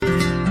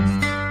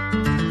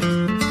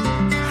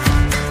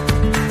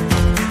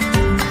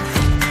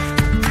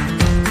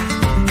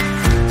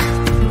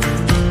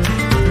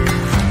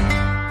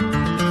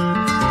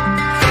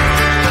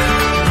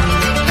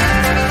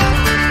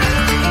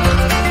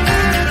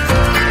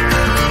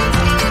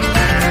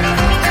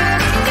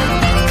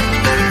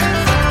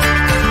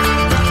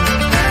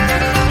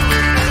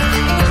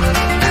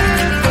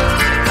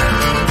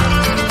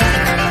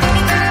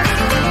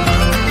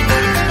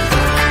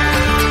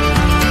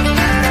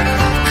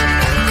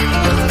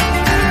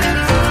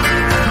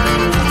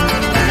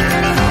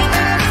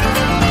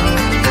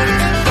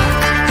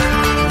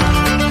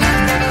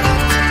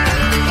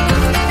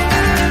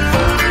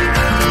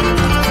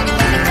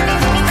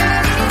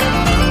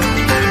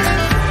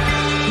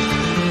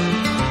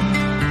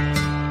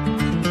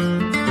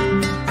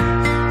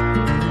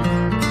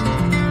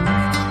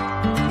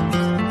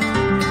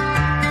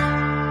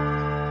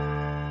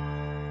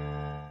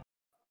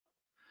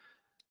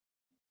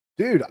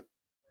Dude,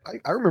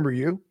 I remember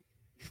you.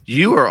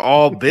 You are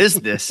all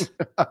business.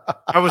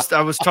 I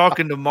was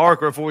talking to Mark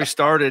before we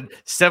started.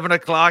 7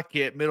 o'clock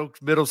hit,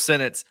 middle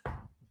sentence.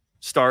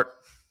 Start.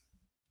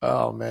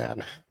 Oh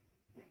man.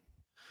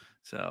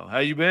 So how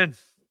you been?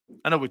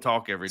 I know we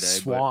talk every day.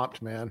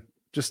 Swamped, man.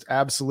 Just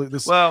absolutely.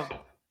 Well,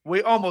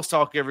 we almost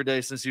talk every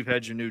day since you've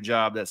had your new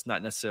job. That's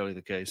not necessarily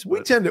the case. We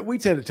tend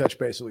to touch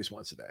base at least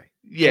once a day.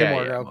 Yeah, hey,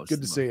 Margo,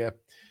 good to see you.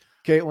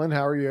 Caitlin,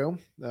 how are you?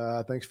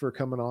 Thanks for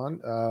coming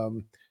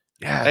on.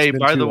 Yeah. Hey,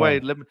 by the way,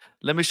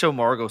 let me show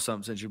Margo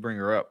something since you bring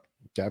her up.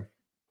 Okay.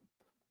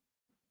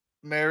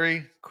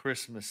 Merry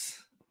Christmas.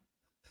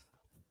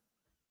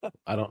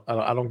 I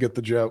don't get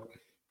the joke.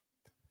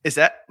 It's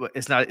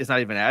not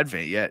even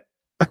Advent yet,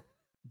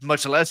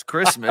 much less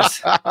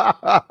Christmas.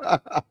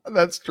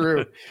 That's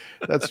true.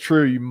 That's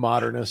true. You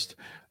modernist.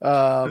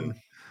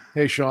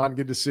 Hey, Sean,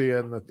 good to see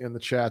you in the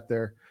chat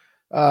there.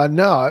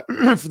 No,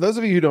 for those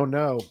of you who don't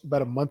know,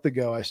 about a month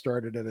ago, I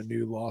started at a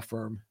new law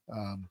firm,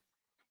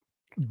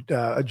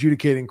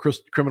 adjudicating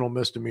criminal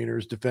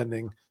misdemeanors,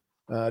 defending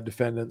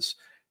defendants,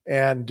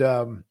 and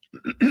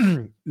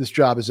this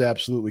job is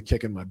absolutely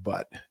kicking my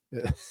butt.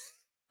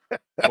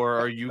 Or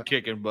are you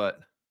kicking butt?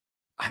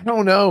 I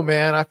don't know,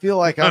 man. I feel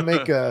like I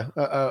make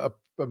a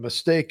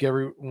mistake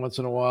every once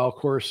in a while. Of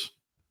course,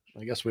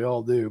 I guess we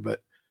all do,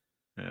 but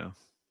yeah.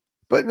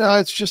 But no,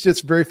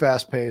 it's very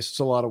fast paced. It's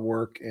a lot of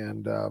work,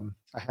 and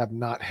I have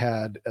not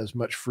had as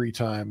much free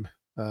time.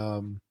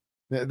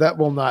 That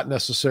will not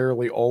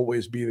necessarily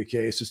always be the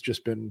case. It's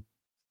just been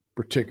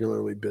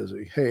particularly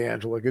busy. Hey,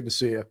 Angela, good to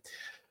see you.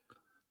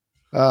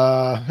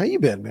 How you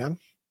been, man?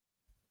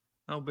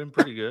 I've been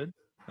pretty good.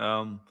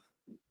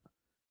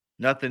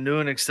 Nothing new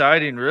and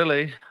exciting,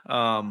 really.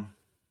 Yeah,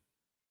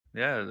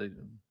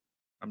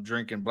 I'm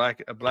drinking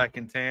a black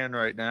and tan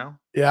right now.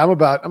 Yeah,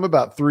 I'm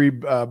about 3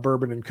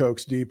 bourbon and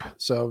cokes deep,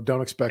 so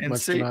don't expect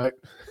much tonight.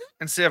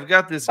 And see, I've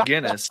got this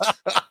Guinness,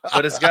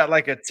 but it's got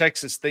like a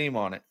Texas theme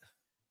on it.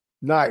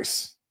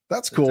 Nice,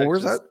 that's cool.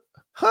 Where's that?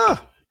 Huh?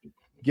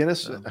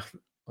 Guinness,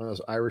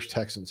 those Irish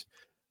Texans.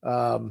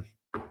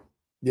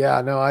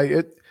 Yeah, no,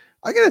 I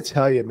gotta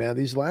tell you, man,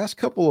 these last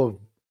couple of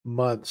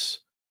months,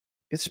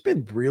 it's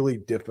been really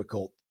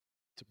difficult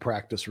to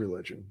practice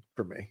religion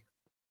for me.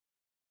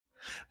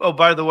 Oh,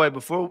 by the way,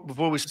 before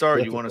we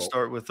start, you want to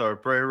start with our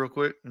prayer real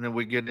quick, and then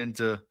we get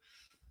into.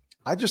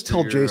 I just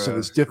told Jason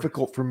it's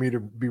difficult for me to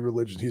be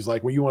religious. He's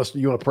like, "Well, you want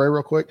to pray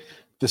real quick?"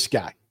 This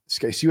guy,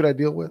 see what I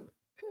deal with?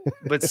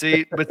 But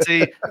see,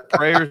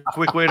 prayer is a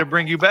quick way to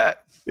bring you back.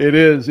 It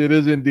is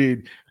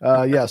indeed.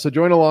 Yeah. So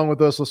join along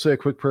with us. Let's say a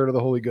quick prayer to the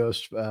Holy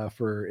Ghost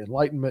for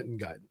enlightenment and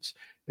guidance.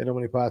 In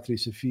nomine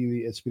Patris et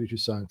Filii et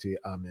Spiritus Sancti.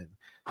 Amen.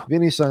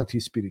 Veni Sancti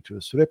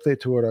Spiritus,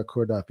 repletur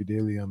corda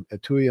fidelium,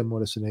 et tui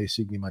amoris in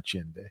signi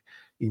macende.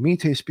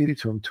 Imite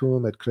spiritum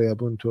tuum et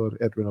creabuntur,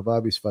 et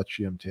renovabis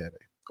faciam terre.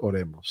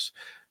 Oremus.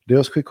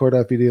 Deus qui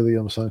corda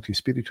fidelium Sancti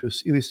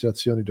Spiritus,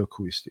 illustratione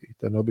docuisti,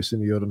 da nobis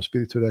in iodum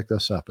spiritu recta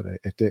sapere,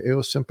 et de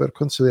eos semper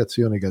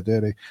conciliatione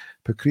gadere,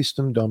 per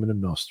Christum Dominum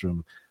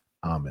nostrum.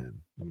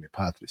 Amen. Nomine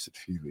Patris et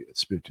Filii et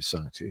Spiritus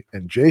Sancti.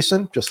 And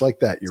Jason, just like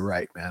that, you're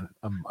right, man.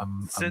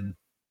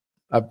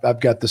 I've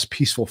got this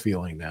peaceful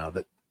feeling now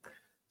that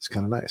it's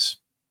kind of nice.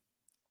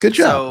 Good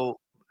job.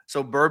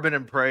 So bourbon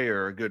and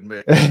prayer are a good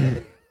mix.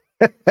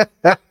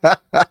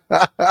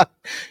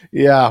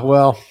 Yeah,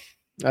 well,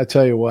 I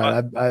tell you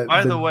what.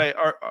 By the way,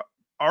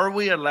 are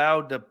we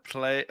allowed to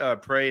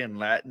pray in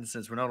Latin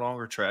since we're no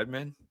longer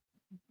tradmen?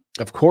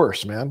 Of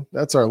course, man.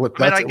 That's our.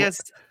 I guess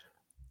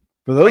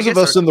for those of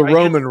us in the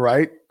Roman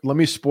Rite, let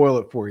me spoil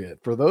it for you.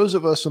 For those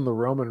of us in the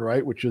Roman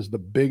Rite, which is the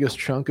biggest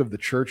chunk of the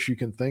church you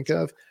can think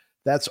of,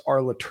 that's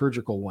our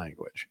liturgical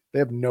language. They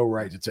have no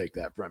right to take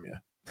that from you.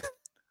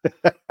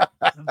 But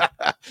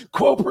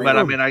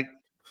I mean,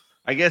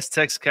 I guess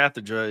Tex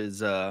Cathedra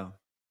is yeah,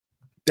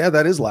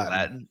 that is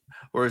Latin.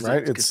 Or is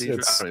right? it It's I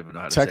don't even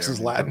know how to Texas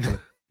say it. Latin.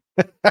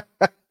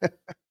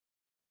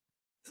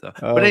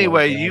 But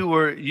anyway, you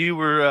were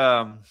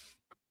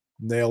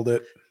nailed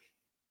it.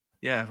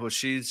 Yeah, well,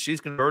 she's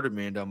converted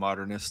me into a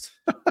modernist.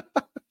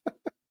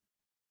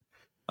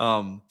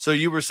 So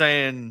you were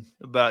saying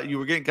about you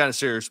were getting kind of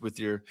serious with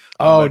your.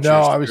 Oh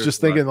no, I was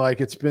just thinking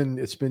like it's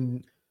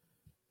been.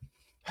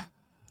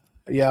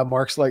 Yeah,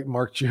 Mark's like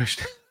Mark Jewish.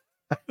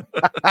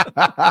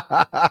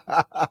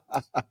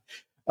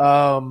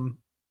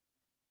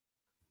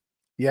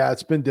 Yeah,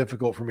 it's been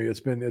difficult for me. It's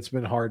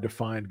been hard to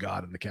find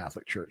God in the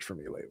Catholic Church for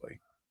me lately.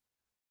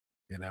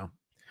 You know,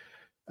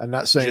 I'm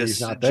not saying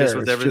he's not there. Just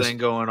with everything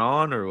going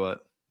on, or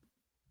what?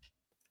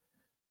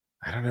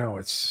 I don't know.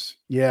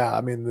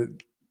 I mean,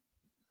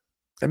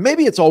 and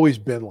maybe it's always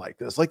been like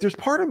this. Like, there's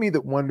part of me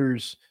that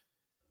wonders.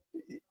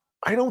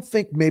 I don't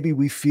think maybe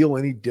we feel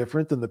any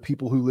different than the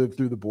people who lived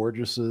through the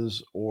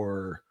Borgias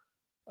or,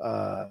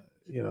 the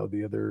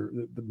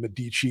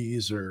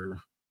Medicis, or,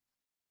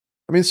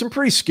 I mean, some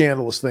pretty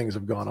scandalous things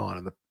have gone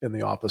on in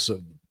the office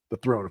of the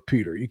throne of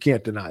Peter. You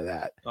can't deny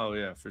that. Oh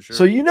yeah, for sure.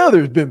 So,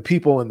 there's been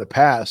people in the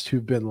past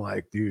who've been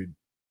like, dude,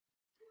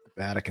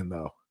 Vatican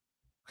though.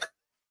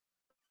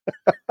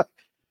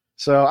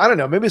 So I don't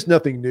know. Maybe it's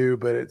nothing new,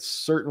 but it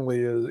certainly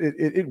is.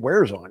 It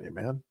wears on you,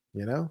 man.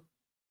 You know,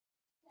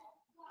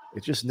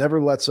 it just never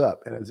lets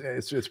up, and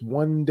it's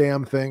one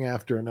damn thing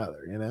after another.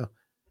 You know.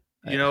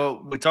 You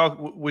know,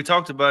 we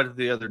talked about it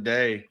the other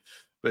day,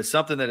 but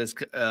something that has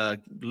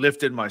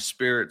lifted my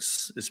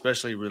spirits,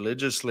 especially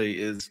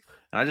religiously, is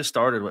and I just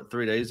started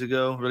 3 days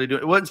ago. Really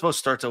doing it wasn't supposed to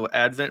start till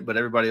Advent, but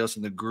everybody else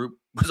in the group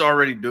was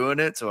already doing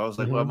it, so I was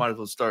like, well, I might as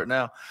well start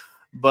now.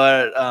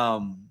 But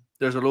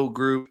there's a little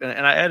group,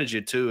 and I added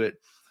you to it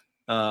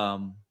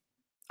on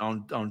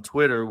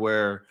Twitter,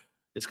 where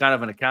it's kind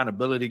of an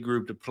accountability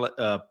group to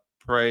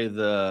pray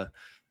the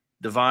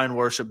Divine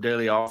Worship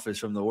Daily Office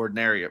from the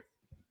Ordinariate.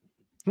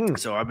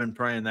 So I've been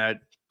praying that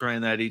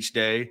each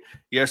day.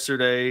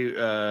 Yesterday,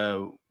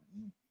 the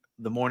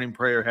morning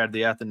prayer had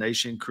the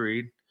Athanasian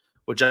Creed,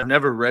 which I've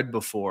never read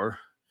before,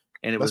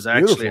 and it was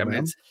actually, I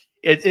mean,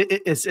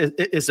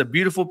 it's a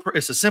beautiful,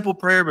 it's a simple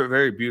prayer, but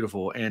very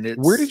beautiful. And it's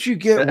where did you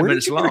get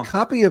a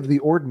copy of the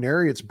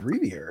Ordinariate's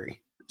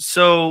breviary?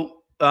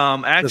 So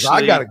actually,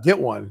 I got to get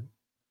one.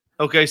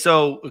 Okay,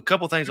 so a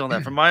couple things on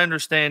that. From my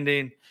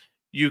understanding,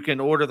 you can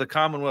order the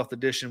Commonwealth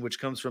edition, which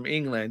comes from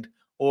England,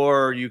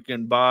 or you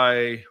can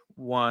buy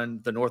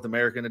the North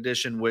American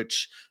edition,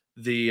 which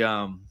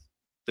the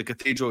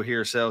cathedral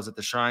here sells at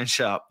the Shrine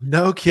Shop.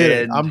 No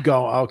kidding. I'm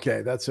going.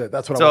 Okay, that's it.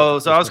 That's what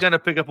I was going to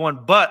pick up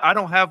one, but I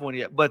don't have one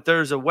yet. But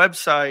there's a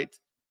website.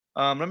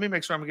 Let me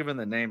make sure I'm giving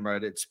the name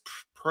right. It's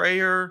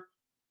prayer.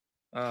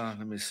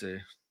 Let me see.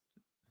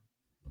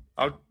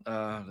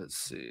 Let's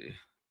see.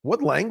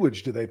 What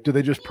language do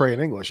they just pray in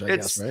English? I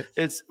guess, right?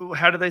 It's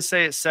how do they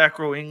say it?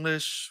 Sacro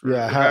English?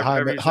 Yeah,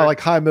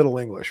 high middle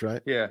English,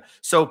 right? Yeah.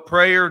 So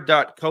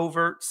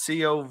prayer.covert,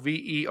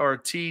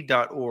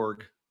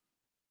 covert.org.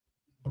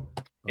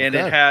 Okay. And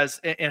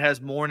it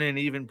has morning and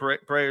even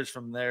prayers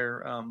from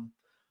their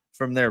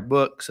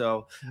book.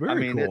 So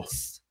very cool.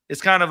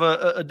 It's kind of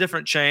a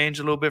different change,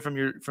 a little bit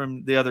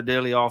from the other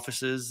daily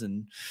offices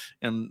and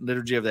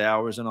liturgy of the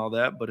hours and all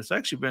that. But it's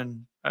actually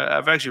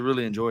I've actually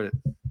really enjoyed it.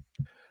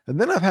 And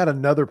then I've had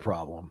another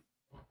problem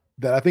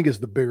that I think is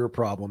the bigger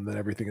problem than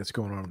everything that's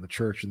going on in the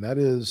church. And that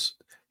is,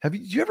 did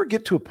you ever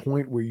get to a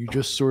point where you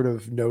just sort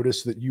of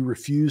notice that you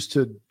refuse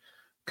to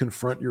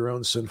confront your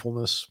own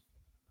sinfulness?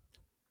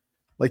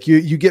 Like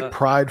you get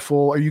prideful,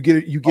 or you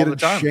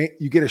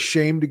get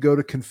ashamed to go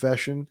to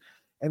confession.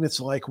 And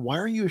it's like, why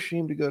are you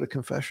ashamed to go to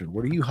confession?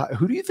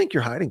 Who do you think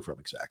you're hiding from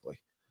exactly?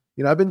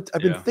 You know, I've been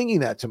thinking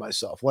that to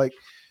myself, like,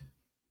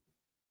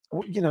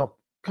 you know,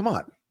 come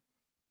on.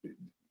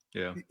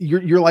 Yeah,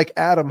 you're like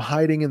Adam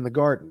hiding in the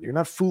garden. You're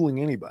not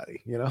fooling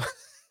anybody, you know.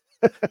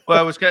 Well,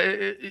 I was.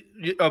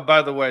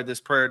 By the way,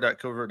 this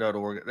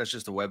prayer.covert.org. That's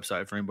just a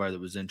website for anybody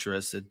that was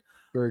interested.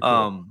 Very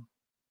cool.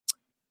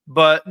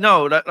 But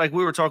no, like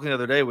we were talking the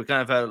other day, we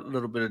kind of had a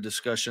little bit of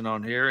discussion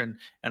on here, and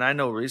I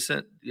know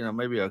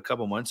maybe a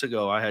couple months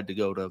ago, I had to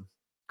go to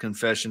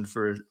confession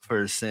for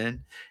a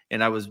sin,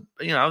 and I was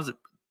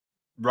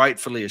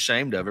rightfully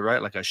ashamed of it,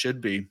 right? Like I should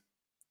be,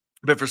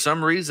 but for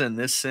some reason,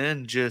 this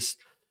sin just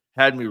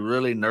had me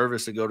really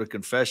nervous to go to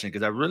confession,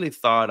 because I really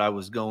thought I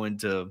was going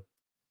to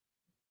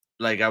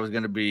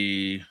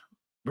be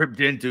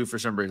ripped into for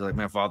some reason. Like,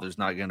 my Father's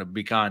not going to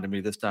be kind to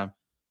me this time.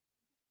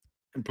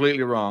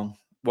 Completely wrong.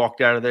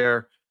 Walked out of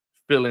there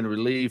feeling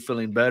relieved,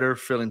 feeling better,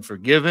 feeling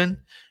forgiven.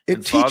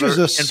 It teaches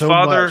us so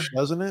much,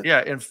 doesn't it?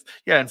 Yeah.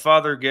 And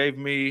Father gave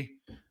me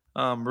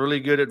really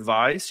good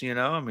advice, you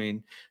know, I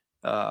mean,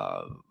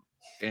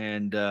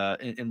 and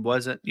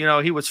wasn't, you know,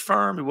 he was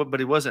firm, but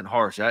he wasn't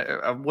harsh.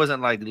 I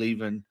wasn't like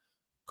leaving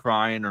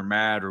crying or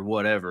mad or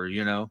whatever,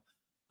 you know.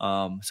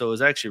 So it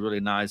was actually really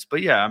nice.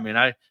 But yeah, I mean,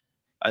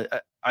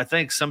 I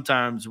think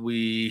sometimes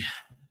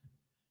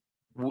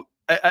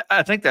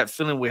I think that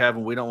feeling we have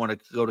when we don't want to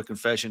go to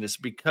confession is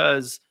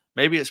because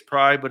maybe it's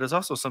pride, but it's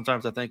also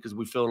sometimes, I think, because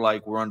we feel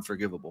like we're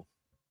unforgivable.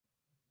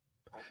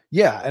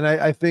 Yeah, and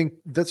I think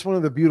that's one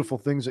of the beautiful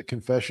things that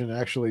confession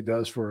actually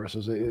does for us,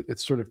 is it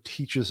sort of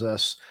teaches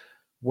us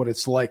what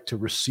it's like to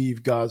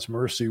receive God's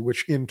mercy,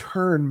 which in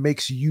turn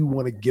makes you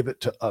want to give it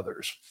to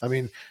others. I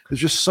mean, there's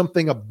just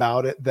something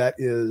about it that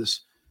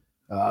is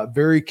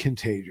very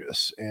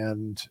contagious.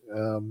 And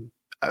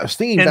I was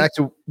thinking back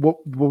to what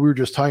we were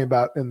just talking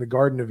about in the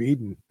Garden of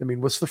Eden. I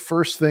mean, what's the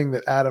first thing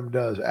that Adam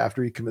does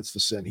after he commits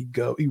the sin? He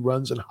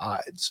runs and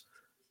hides.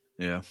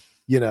 Yeah.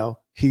 You know,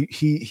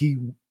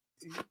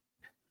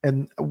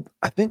 and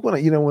I think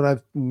when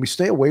we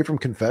stay away from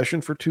confession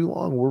for too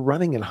long, we're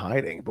running and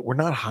hiding, but we're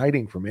not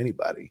hiding from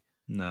anybody.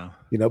 No.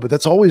 You know, but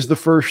that's always the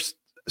first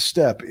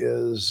step,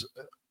 is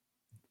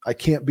I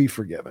can't be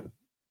forgiven.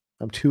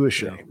 I'm too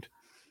ashamed. Yeah.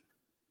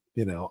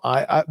 You know,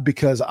 I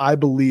because I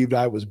believed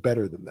I was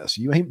better than this.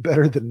 You ain't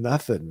better than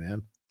nothing,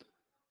 man.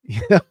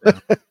 You know?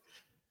 Yeah.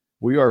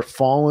 We are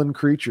fallen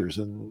creatures,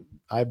 and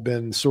I've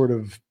been sort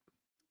of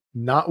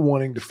not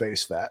wanting to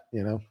face that,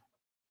 you know?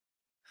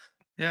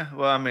 Yeah.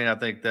 Well, I mean, I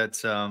think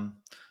that's part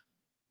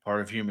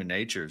of human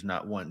nature, is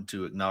not wanting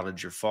to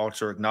acknowledge your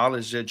faults or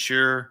acknowledge that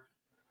you're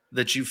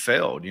that you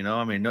failed.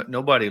 I mean,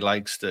 nobody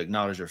likes to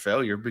acknowledge their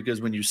failure,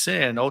 because when you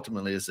sin,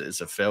 ultimately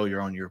it's a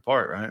failure on your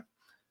part, right?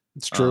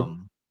 It's true.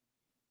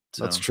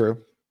 That's true.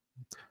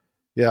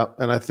 Yeah.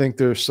 And I think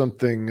there's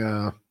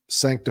something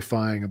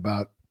sanctifying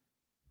about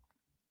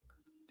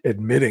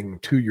admitting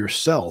to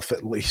yourself,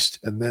 at least,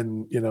 and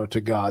then,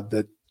 to God,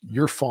 that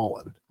you're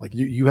fallen. Like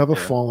you have a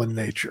fallen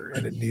nature,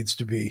 and it needs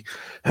to be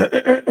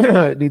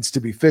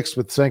fixed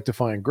with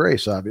sanctifying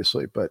grace,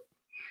 obviously. But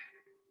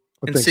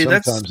I think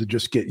sometimes it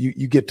just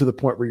you get to the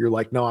point where you're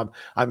like, no,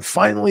 I'm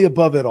finally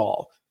above it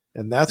all.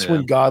 And that's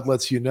when God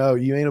lets you know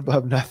you ain't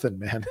above nothing,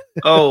 man.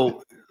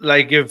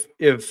 Like if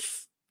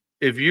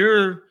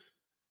you're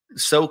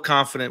so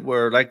confident,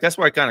 where, like, that's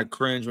why I kind of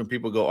cringe when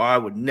people go, "Oh, I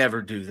would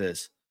never do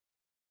this."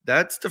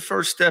 That's the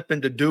first step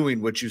into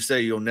doing what you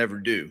say you'll never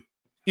do.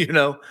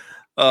 There's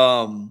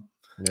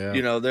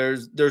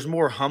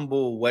more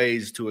humble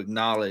ways to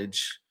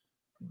acknowledge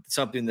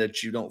something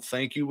that you don't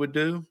think you would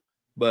do.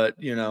 But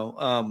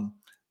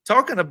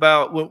talking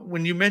about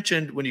when you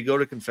mentioned when you go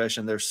to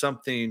confession, there's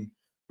something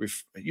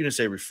you didn't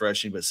say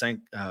refreshing, but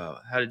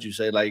how did you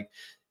say, like,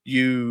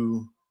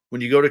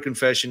 when you go to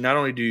confession, not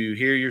only do you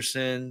hear your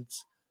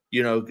sins,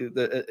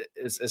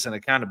 it's an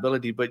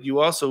accountability, but you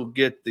also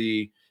get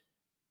to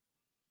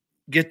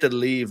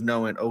leave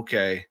knowing,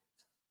 okay,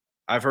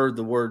 I've heard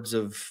the words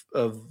of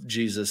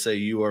Jesus say,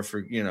 you are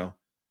forgiven.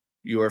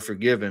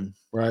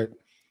 Right.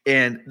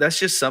 And that's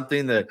just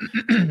something that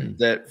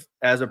that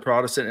as a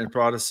Protestant, and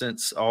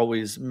Protestants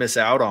always miss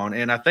out on.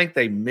 And I think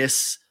they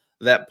miss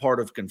that part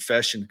of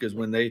confession, because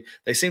when they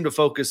seem to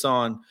focus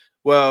on,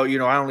 well,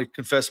 I only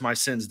confess my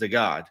sins to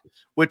God,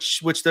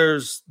 which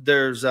there's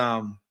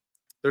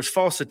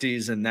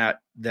falsities in that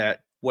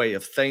way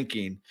of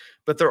thinking,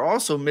 but they're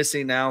also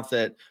missing out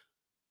that,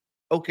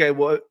 okay,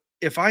 well,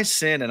 if I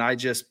sin and I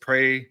just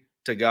pray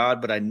to God,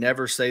 but I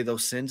never say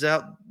those sins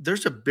out,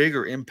 there's a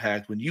bigger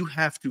impact when you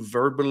have to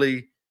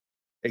verbally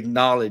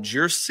acknowledge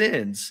your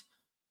sins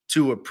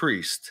to a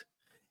priest.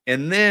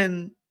 And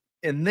then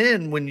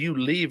when you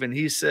leave and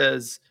he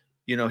says,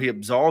 he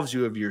absolves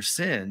you of your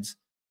sins,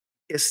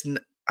 it's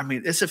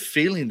a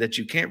feeling that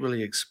you can't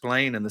really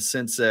explain, in the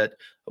sense that,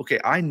 okay,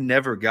 I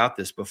never got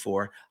this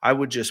before. I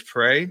would just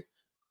pray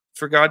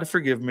for God to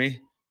forgive me,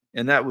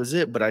 and that was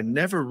it. But I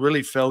never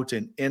really felt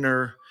an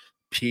inner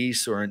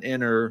peace or an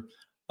inner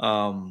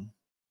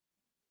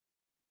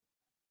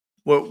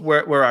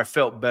where I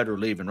felt better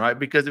leaving, right?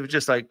 Because it was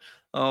just like,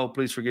 oh,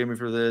 please forgive me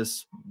for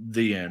this,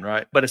 the end,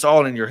 right? But it's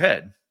all in your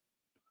head.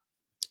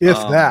 If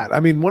that,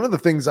 one of the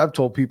things I've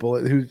told people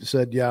who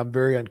said, yeah, I'm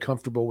very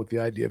uncomfortable with the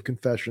idea of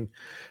confession.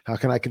 How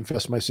can I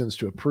confess my sins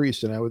to a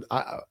priest? And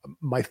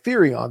my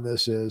theory on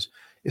this is,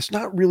 it's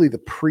not really the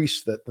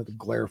priest that the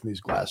glare from these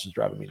glasses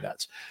driving me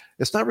nuts.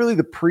 It's not really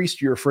the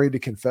priest you're afraid to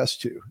confess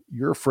to.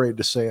 You're afraid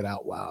to say it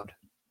out loud,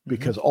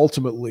 because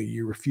ultimately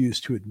you refuse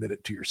to admit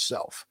it to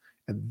yourself.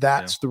 And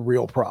that's the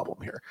real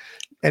problem here.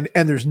 And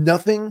there's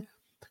nothing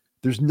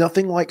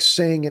like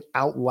saying it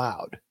out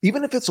loud.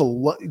 Even if it's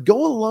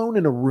go alone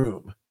in a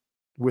room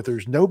where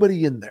there's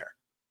nobody in there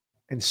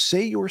and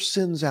say your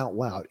sins out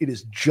loud. It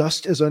is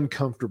just as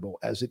uncomfortable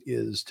as it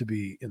is to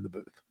be in the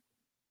booth,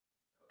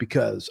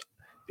 because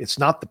it's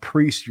not the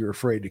priest you're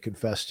afraid to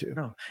confess to.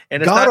 No.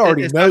 And God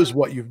already knows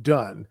what you've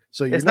done.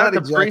 So you're not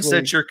the priest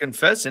that you're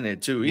confessing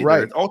it to either.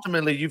 Right.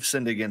 Ultimately, you've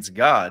sinned against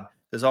God,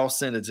 because all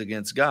sin is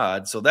against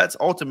God. So that's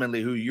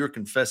ultimately who you're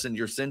confessing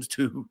your sins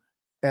to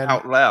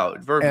out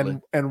loud,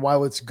 verbally. And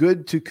while it's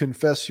good to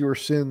confess your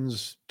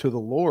sins to the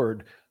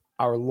Lord,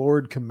 our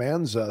Lord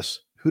commands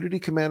us. Who did he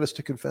command us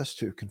to confess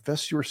to?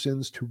 Confess your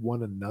sins to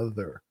one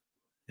another.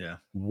 Yeah.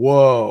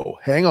 Whoa.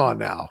 Hang on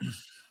now.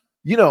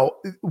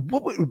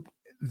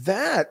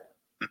 That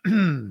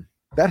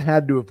that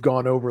had to have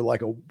gone over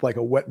like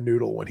a wet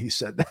noodle when he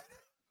said that.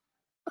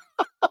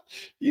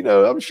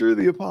 I'm sure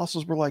the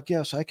apostles were like,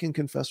 yes, I can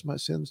confess my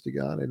sins to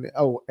God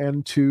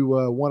and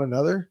to one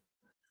another.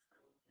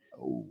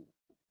 Oh,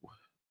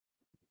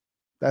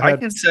 I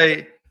can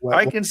say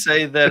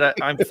that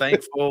I'm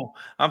thankful.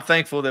 I'm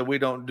thankful that we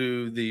don't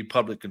do the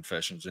public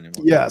confessions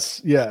anymore.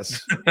 Yes.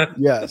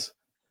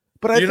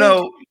 But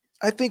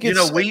I think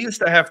it's, we used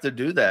to have to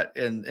do that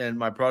in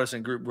my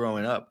Protestant group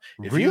growing up.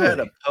 If you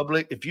had a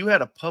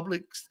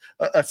public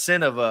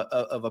sin of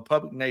a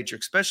public nature,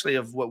 especially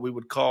of what we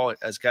would call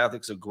as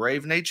Catholics a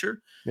grave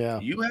nature,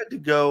 you had to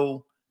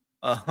go.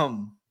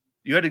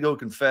 You had to go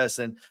confess,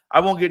 and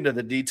I won't get into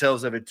the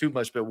details of it too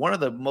much. But one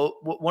of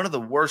the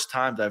worst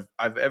times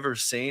I've ever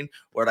seen,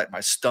 where like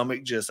my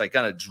stomach just like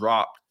kind of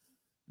dropped.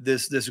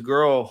 This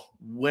girl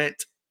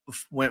went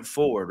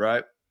forward,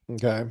 right?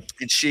 Okay,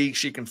 and she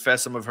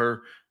confessed some of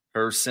her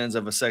sins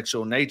of a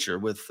sexual nature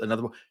with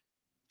another boy.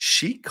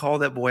 She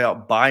called that boy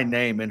out by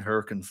name in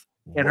her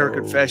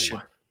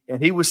confession,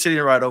 and he was sitting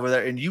right over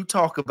there. And you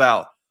talk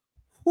about.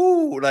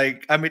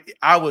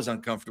 I was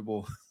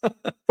uncomfortable.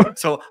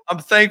 So I'm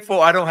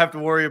thankful I don't have to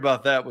worry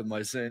about that with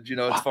my sins,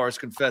 as far as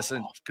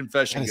confession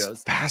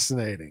goes.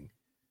 Fascinating.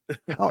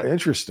 How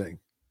interesting.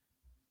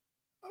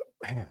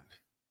 Man.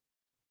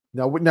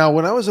 Now,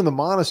 when I was in the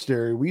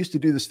monastery, we used to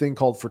do this thing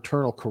called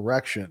fraternal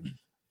correction.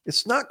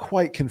 It's not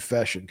quite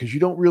confession because you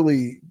don't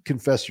really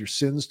confess your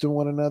sins to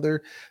one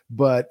another.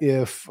 But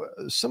if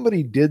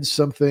somebody did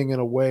something in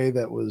a way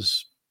that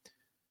was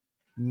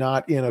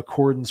not in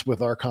accordance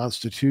with our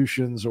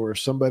constitutions, or if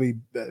somebody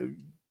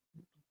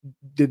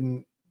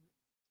didn't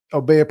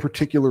obey a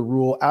particular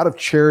rule, out of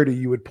charity,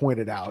 you would point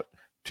it out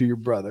to your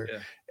brother. Yeah.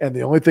 And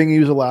the only thing he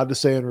was allowed to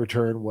say in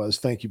return was,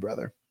 "Thank you,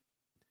 brother."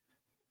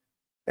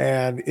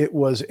 And it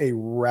was a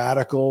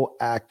radical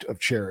act of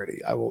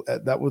charity.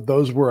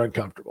 Those were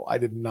uncomfortable. I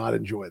did not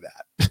enjoy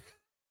that.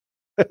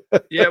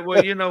 Yeah,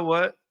 well, you know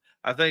what?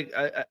 I think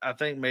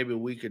maybe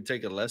we could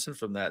take a lesson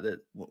from that.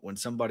 That when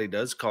somebody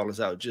does call us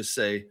out, just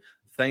say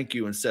thank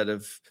you instead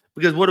of,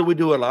 because what do we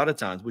do a lot of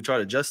times? We try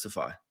to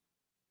justify.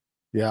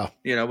 Yeah,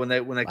 When they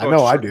I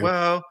know I short, do.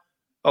 well,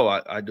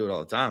 I do it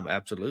all the time.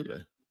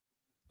 Absolutely.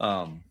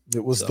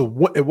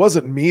 It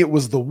wasn't me. It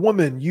was the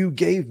woman you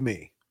gave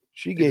me.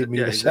 She gave me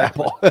this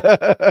apple.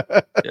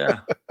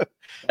 Yeah.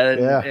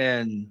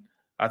 And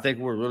I think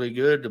we're really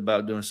good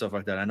about doing stuff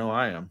like that. I know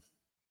I am.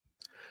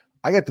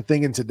 I got to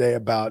thinking today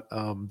about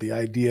the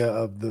idea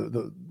of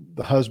the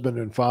husband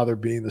and father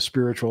being the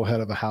spiritual head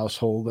of a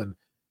household, and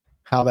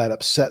how that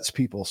upsets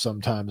people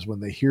sometimes when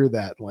they hear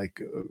that,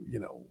 like,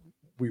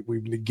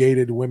 we've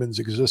negated women's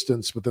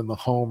existence within the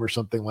home or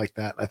something like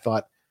that. And I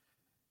thought,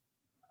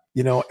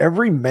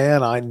 every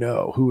man I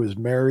know who is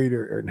married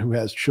or who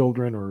has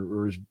children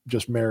or is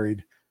just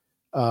married,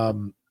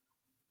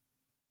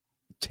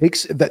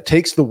 takes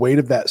the weight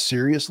of that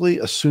seriously,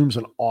 assumes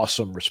an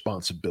awesome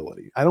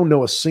responsibility. I don't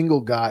know a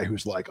single guy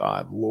who's like,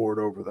 I'm Lord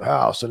over the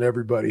house and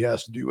everybody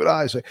has to do what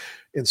I say.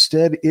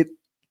 Instead, it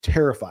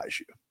terrifies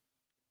you,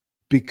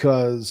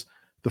 because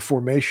the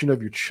formation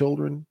of your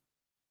children,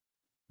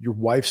 your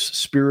wife's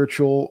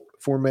spiritual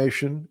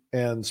formation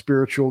and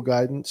spiritual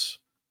guidance,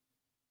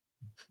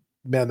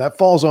 man, that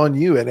falls on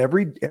you. And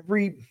ever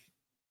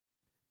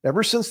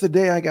since the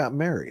day I got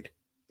married,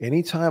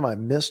 anytime I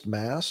missed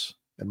mass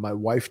and my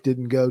wife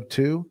didn't go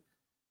too,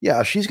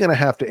 yeah, she's going to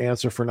have to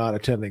answer for not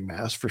attending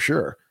mass for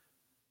sure.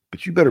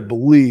 But you better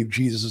believe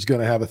Jesus is going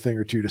to have a thing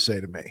or two to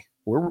say to me.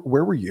 Where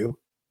were you?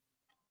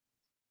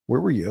 Where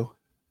were you?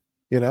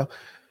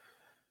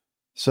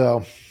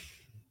 So,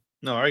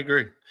 no, I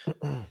agree.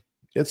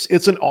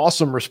 It's an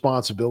awesome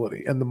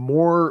responsibility. And the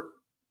more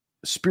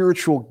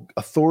spiritual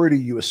authority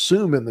you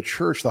assume in the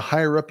church, the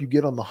higher up you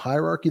get on the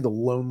hierarchy, the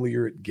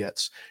lonelier it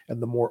gets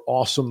and the more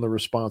awesome the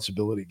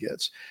responsibility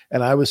gets.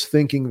 And I was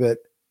thinking that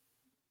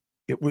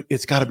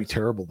it's got to be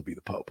terrible to be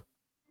the Pope.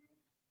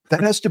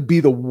 That has to be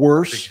the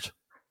worst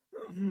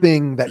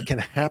thing that can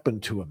happen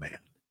to a man,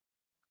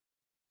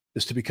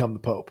 is to become the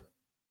Pope.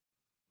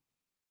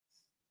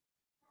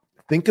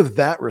 Think of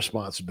that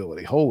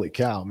responsibility. Holy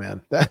cow,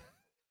 man.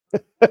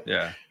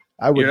 Yeah.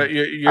 I would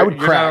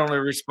crack. Not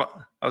only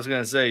I was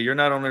going to say, you're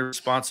not only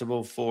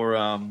responsible for,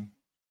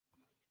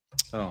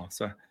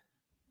 sorry.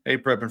 Hey,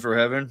 prepping for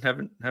heaven.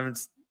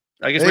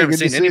 I guess we haven't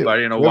seen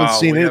anybody in a while.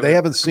 They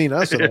haven't seen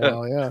us in a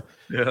while. Yeah.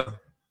 Yeah.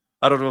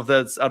 I don't know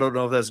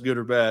if that's good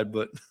or bad,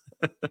 but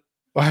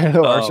I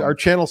know our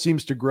channel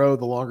seems to grow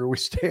the longer we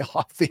stay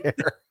off the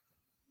air.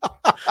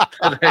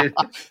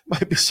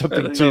 Might be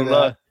something to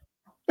that.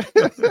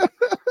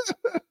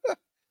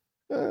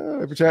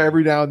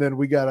 Every now and then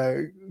we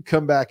gotta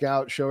come back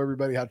out, show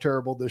everybody how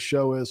terrible this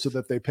show is, so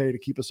that they pay to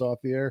keep us off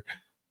the air.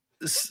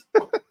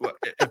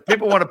 If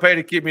people want to pay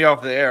to keep me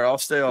off the air, I'll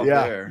stay off the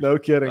air. No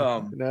kidding.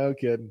 No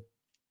kidding.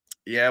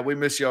 Yeah, we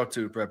miss y'all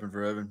too, prepping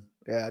for heaven.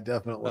 Yeah,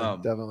 definitely.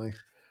 Definitely.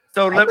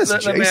 So let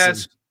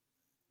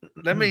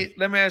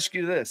me ask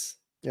you this.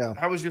 Yeah.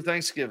 How was your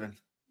Thanksgiving?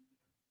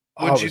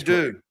 What'd you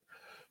do?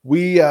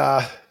 We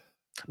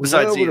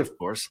besides eat, of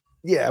course.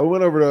 Yeah, we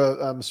went over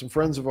to some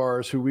friends of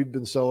ours who we've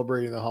been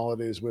celebrating the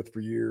holidays with for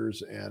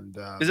years. And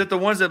is it the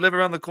ones that live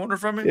around the corner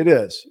from me? It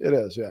is.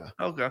 Yeah.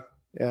 Okay.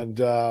 And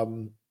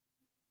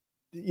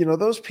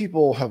those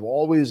people have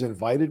always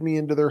invited me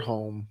into their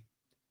home.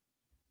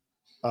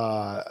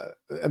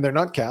 And they're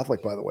not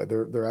Catholic, by the way.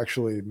 They're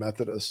actually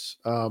Methodists.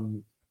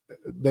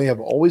 They have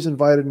always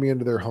invited me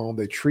into their home.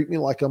 They treat me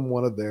like I'm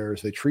one of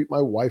theirs. They treat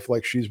my wife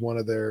like she's one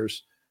of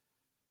theirs.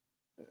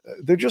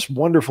 They're just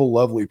wonderful,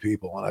 lovely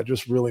people. And I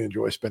just really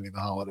enjoy spending the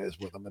holidays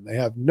with them. And they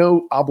have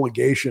no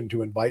obligation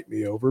to invite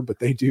me over, but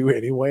they do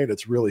anyway. And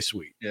it's really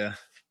sweet. Yeah.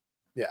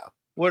 Yeah.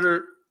 What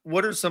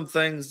are some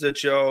things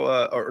that y'all,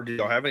 or do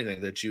y'all have anything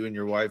that you and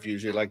your wife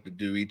usually like to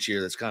do each year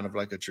that's kind of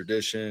like a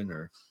tradition,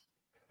 or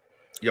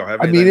y'all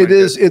have?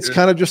 It's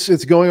kind of just,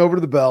 it's going over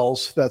to the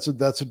bells. That's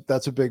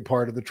a big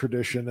part of the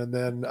tradition. And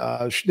then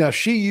now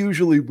she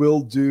usually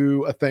will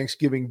do a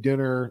Thanksgiving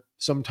dinner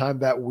sometime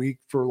that week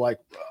for like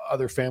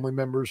other family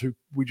members who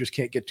we just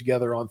can't get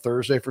together on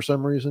Thursday for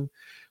some reason.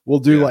 We'll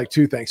do like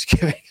 2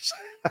 Thanksgivings.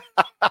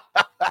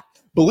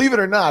 Believe it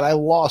or not, I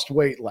lost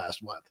weight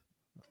last month,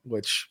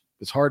 which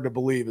is hard to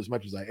believe as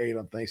much as I ate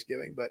on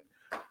Thanksgiving. But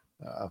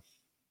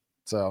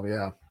so,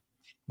 yeah.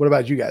 What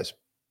about you guys?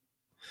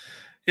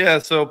 Yeah,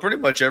 so pretty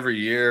much every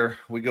year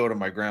we go to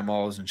my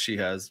grandma's and she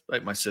has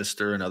like my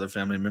sister and other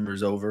family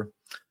members over.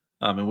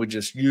 And we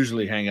just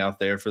usually hang out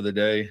there for the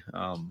day.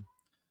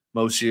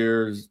 Most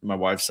years, my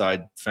wife's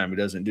side family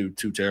doesn't do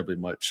too terribly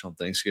much on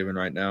Thanksgiving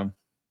right now.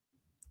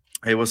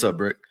 Hey, what's up,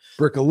 Brick?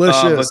 But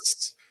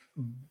Brickalicious.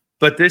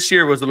 but this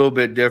year was a little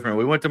bit different.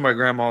 We went to my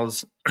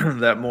grandma's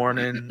that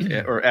morning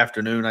or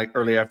afternoon, like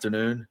early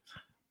afternoon,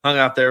 hung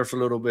out there for a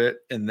little bit,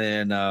 and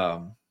then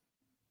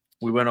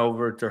we went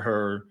over to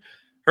her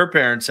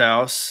parents'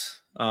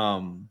 house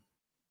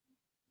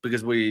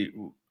because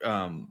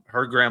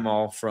her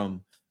grandma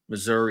from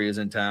Missouri is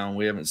in town.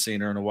 We haven't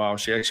seen her in a while.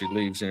 She actually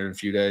leaves in a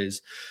few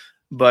days.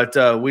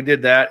 But we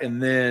did that,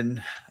 and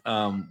then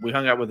we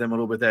hung out with them a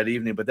little bit that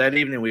evening. But that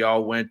evening, we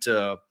all went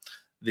to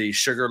the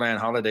Sugarland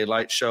Holiday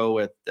Light Show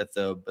at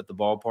the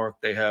ballpark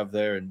they have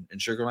there in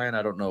Sugarland.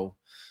 I don't know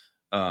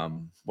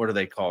what are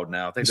they called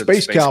now. I think The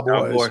they're Space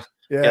Cowboys.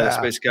 Yeah, the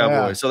Space Cowboys.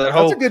 Yeah. So that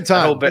That's a good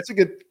time. That's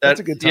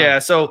a good time. Yeah.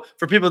 So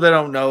for people that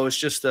don't know, it's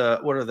just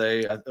what are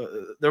they?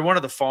 They're one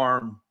of the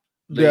farm.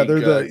 Yeah,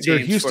 league, they're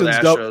teams Houston's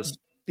for the Astros.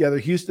 they're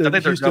Houston. I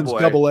think they're Houston's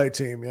double A. AA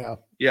team. Yeah.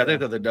 Yeah, I think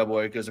they're the double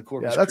A because of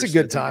course. Yeah, that's a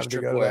good time to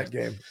go to that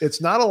game.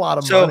 It's not a lot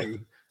of money.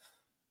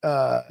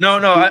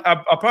 No,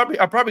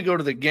 I'll probably go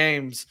to the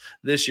games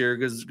this year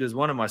because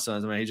one of my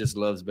sons, he just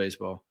loves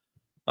baseball.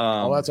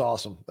 That's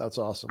awesome. That's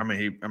awesome.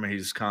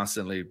 He's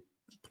constantly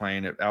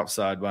playing it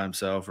outside by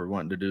himself or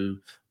wanting to do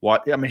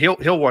what.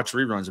 He'll watch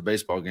reruns of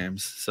baseball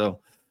games. So,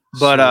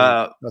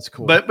 but that's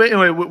cool. But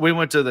anyway, we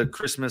went to the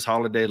Christmas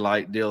holiday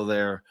light deal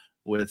there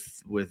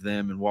with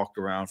them and walked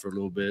around for a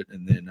little bit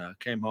and then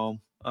came home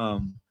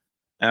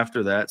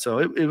after that. So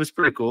it was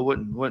pretty cool.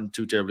 wasn't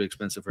too terribly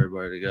expensive for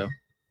everybody to go.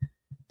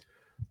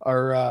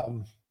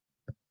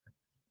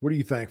 What are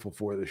you thankful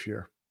for this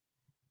year?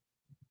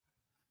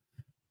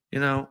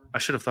 I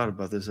should have thought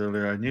about this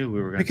earlier. I knew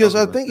we were going to. Because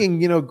I'm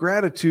thinking,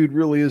 gratitude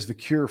really is the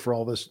cure for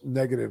all this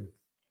negative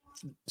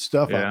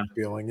stuff I'm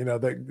feeling.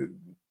 That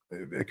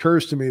it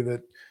occurs to me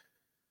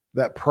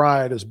that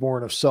pride is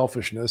born of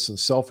selfishness, and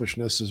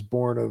selfishness is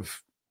born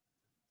of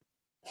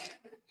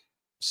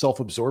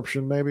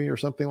self-absorption, maybe, or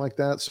something like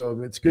that. So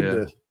it's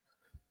good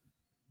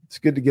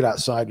to get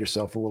outside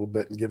yourself a little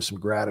bit and give some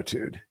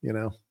gratitude.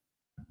 Yeah.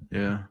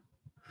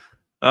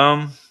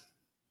 Trying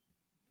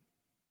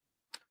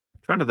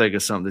to think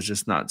of something that's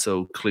just not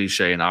so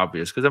cliche and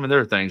obvious because there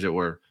are things that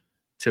we're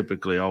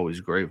typically always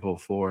grateful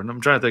for, and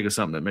I'm trying to think of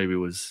something that maybe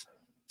was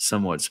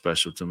somewhat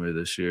special to me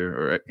this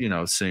year,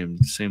 or seemed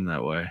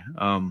that way.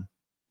 I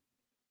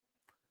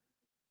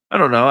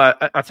don't know.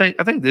 I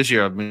think this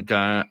year I've been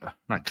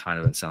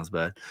it sounds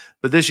bad,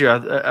 but this year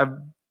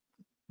I'm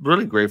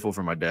really grateful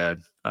for my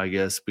dad, I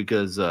guess,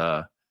 because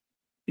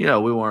we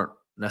weren't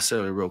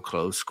necessarily real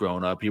close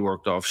growing up. He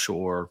worked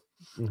offshore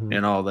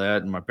and all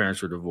that, and my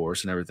parents were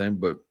divorced and everything,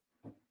 but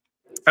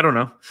I don't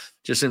know.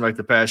 Just seemed like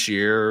the past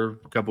year,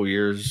 couple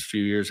years,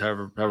 few years,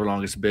 however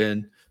long it's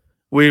been,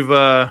 we've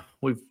grown.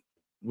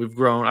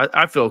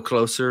 I feel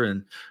closer,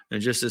 and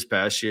just this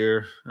past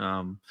year,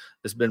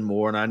 it's been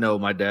more. And I know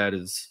my dad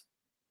is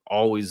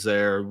always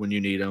there when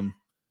you need him.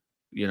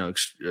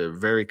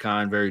 Very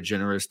kind, very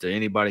generous to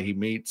anybody he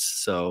meets.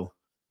 So,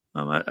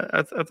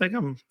 I think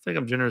I'm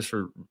generous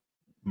for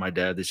my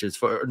dad this year.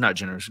 Not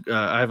generous.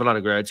 I have a lot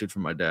of gratitude for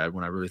my dad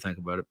when I really think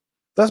about it.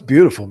 That's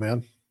beautiful,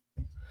 man.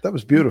 That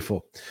was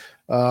beautiful.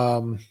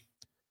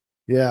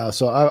 Yeah.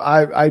 So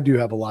I do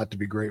have a lot to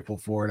be grateful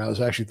for. And I was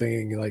actually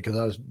thinking, because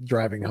I was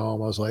driving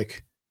home, I was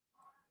like,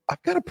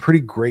 I've got a pretty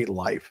great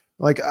life.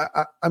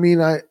 I'm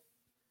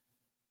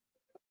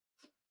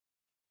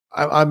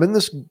in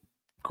this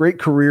great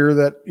career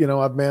that,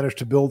 I've managed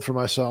to build for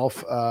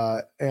myself.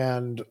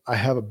 And I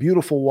have a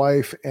beautiful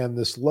wife and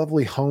this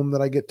lovely home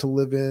that I get to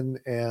live in.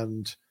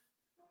 And,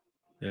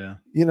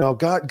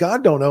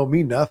 God don't owe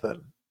me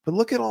nothing. But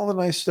look at all the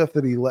nice stuff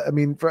that he let.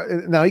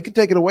 Now he could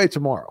take it away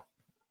tomorrow.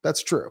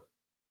 That's true.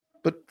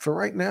 But for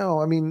right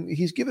now,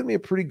 he's given me a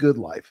pretty good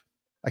life.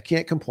 I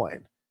can't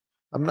complain.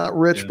 I'm not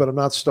rich, but I'm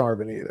not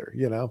starving either,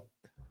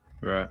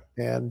 Right.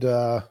 And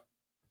I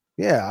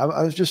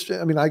was just,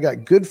 I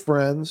got good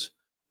friends.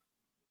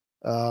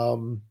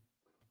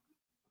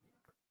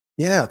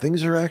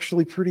 Things are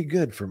actually pretty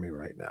good for me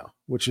right now,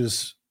 which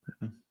is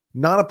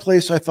not a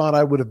place I thought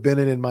I would have been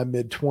in my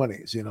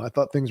mid-20s. I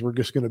thought things were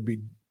just going to be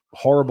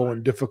horrible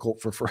and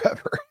difficult for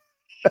forever.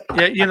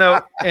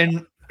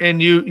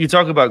 And you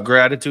talk about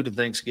gratitude and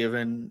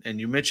Thanksgiving, and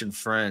you mentioned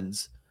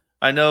friends.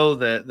 I know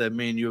that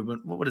me and you have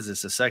been, what is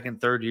this, the second,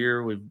 third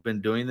year we've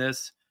been doing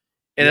this?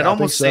 And it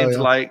almost seems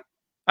like,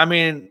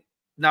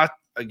 not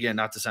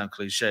to sound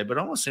cliche, but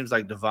it almost seems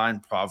like divine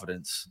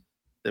providence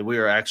that we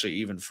are actually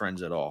even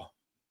friends at all.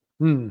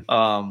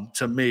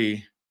 To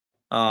me.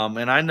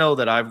 And I know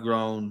that I've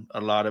grown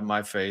a lot in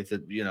my faith,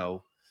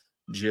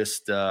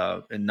 just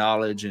in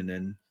knowledge and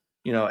in,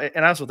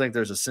 and I also think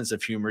there's a sense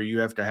of humor you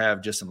have to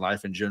have just in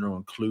life in general,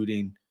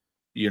 including,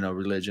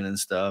 religion and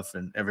stuff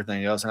and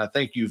everything else. And I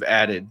think you've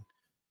added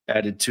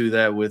to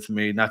that with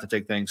me, not to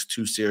take things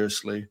too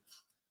seriously,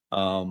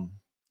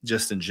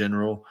 just in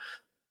general.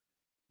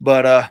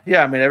 But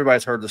yeah, I mean,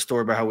 everybody's heard the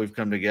story about how we've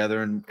come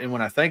together, and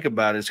when I think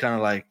about it, it's kind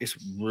of like it's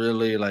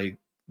really like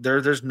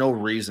there's no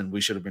reason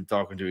we should have been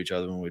talking to each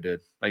other when we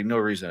did, like no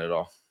reason at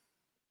all.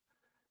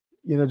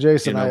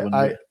 Jason,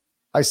 When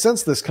I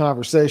sense this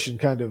conversation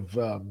kind of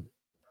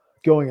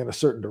going in a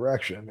certain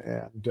direction,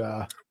 and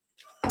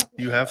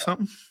you have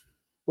something.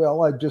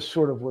 Well, I just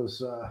sort of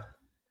was. Are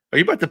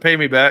you about to pay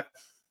me back?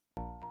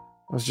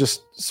 I was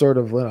just sort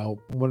of,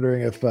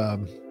 wondering if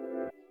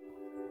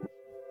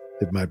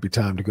it might be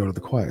time to go to the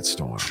quiet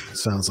storm. It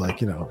sounds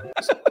like,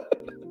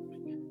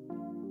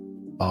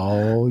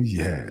 oh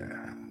yeah.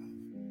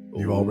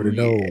 You already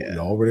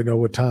know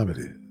what time it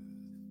is.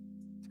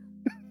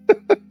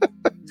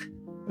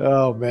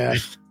 Oh man.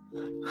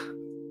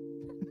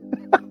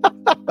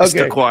 It's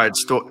the quiet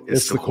storm.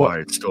 It's the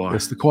quiet storm.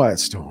 It's the quiet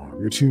storm.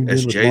 You're tuned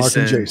in with Mark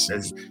and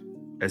Jason.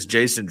 As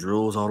Jason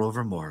drools all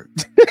over Mark.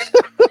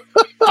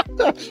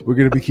 We're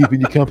going to be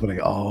keeping you company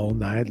all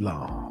night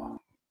long.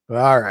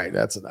 All right,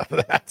 that's enough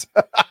of that.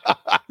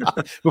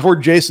 Before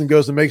Jason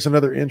goes and makes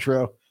another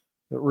intro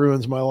that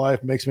ruins my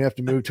life, makes me have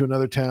to move to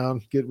another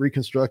town, get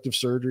reconstructive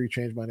surgery,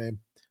 change my name.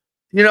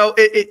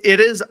 It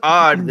is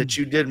odd that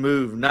you did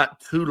move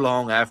not too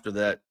long after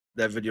that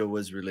video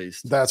was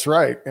released. That's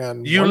right.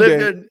 And you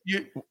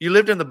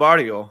lived in the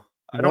barrio.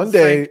 I don't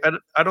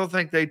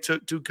think they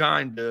took too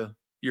kind to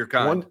your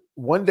kind.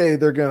 One day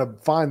they're going to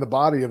find the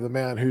body of the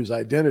man whose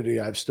identity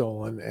I've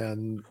stolen,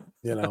 and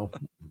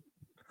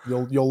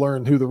you'll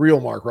learn who the real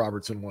Mark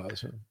Robertson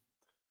was.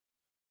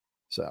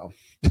 So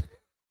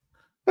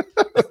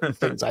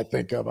things I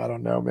think of, I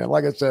don't know, man.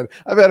 Like I said,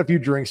 I've had a few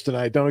drinks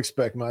tonight. Don't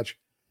expect much.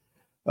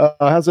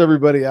 How's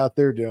everybody out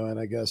there doing?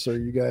 I guess, are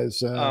you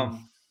guys?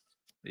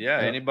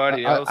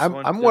 Anybody else?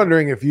 I'm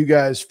wondering if you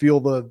guys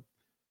feel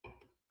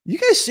you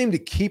guys seem to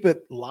keep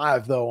it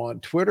live though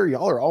on Twitter.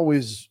 Y'all are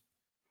always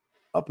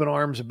up in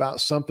arms about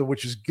something,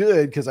 which is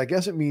good because I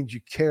guess it means you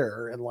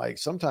care. And like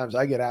sometimes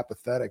I get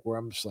apathetic where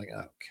I'm just like, I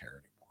don't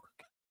care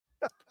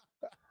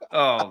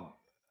anymore.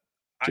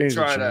 I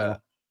try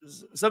to.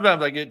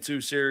 Sometimes I get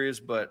too serious,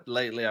 but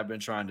lately I've been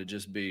trying to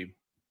just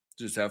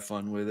have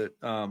fun with it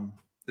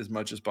as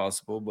much as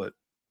possible. But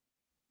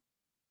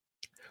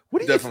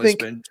what do you think?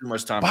 Spend too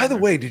much time. By the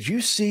way, did you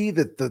see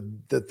that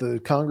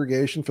the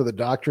Congregation for the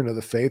Doctrine of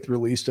the Faith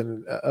released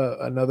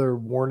another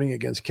warning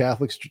against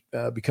Catholics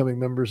becoming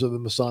members of the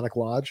Masonic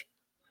Lodge?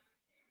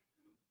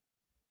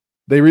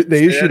 They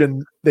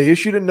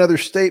issued another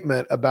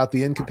statement about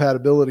the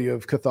incompatibility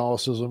of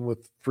Catholicism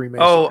with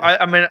Freemasonry. Oh,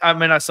 I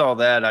mean, I saw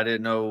that. I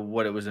didn't know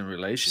what it was in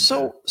relation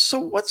to. So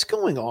what's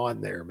going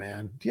on there,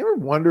 man? Do you ever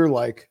wonder,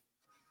 like,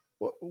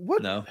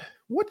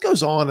 what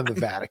goes on in the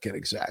Vatican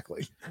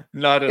exactly?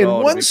 Not at all.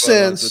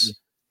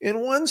 In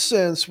one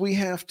sense, we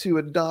have to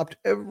adopt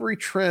every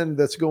trend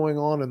that's going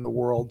on in the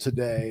world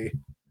today.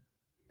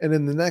 And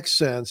in the next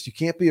sense, you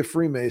can't be a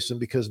Freemason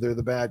because they're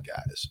the bad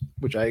guys,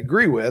 which I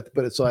agree with,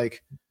 but it's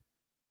like,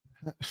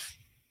 I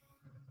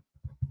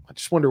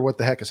just wonder what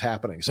the heck is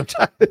happening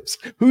sometimes.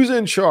 Who's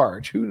in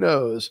charge? Who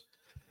knows?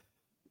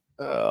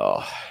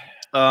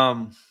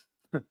 Prepping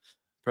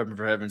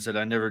for Heaven said,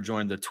 I never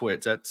joined the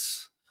Twit.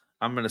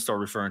 I'm going to start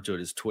referring to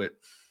it as Twit.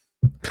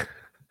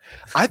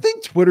 I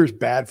think Twitter's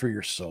bad for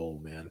your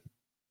soul, man.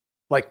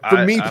 Like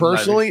for me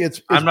personally,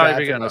 it's I'm not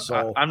bad even for my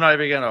soul. I'm not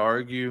even going to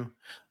argue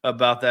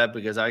about that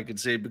because I can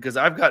see, because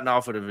I've gotten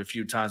off of it a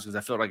few times because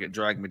I felt like it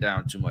dragged me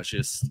down too much.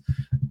 It's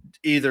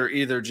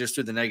either just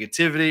through the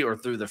negativity or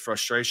through the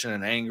frustration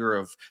and anger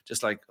of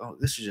just like, oh,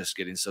 this is just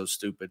getting so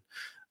stupid.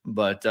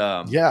 But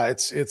yeah,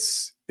 it's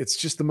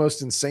just the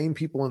most insane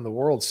people in the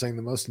world saying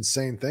the most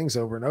insane things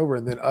over and over,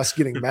 and then us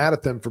getting mad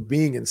at them for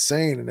being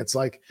insane. And it's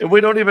like, and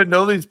we don't even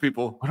know these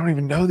people. I don't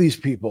even know these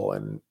people.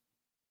 And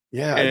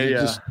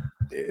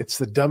it's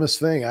the dumbest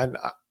thing.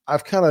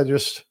 I've kind of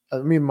just, I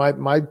mean,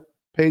 my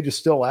page is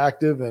still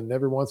active, and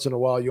every once in a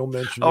while you'll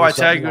mention. Oh, I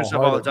tag you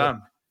stuff all the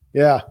time.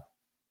 Yeah.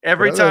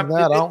 Every time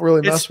that, I don't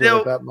really mess with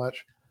it that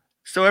much.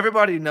 So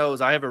everybody knows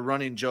I have a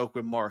running joke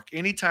with Mark.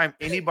 Anytime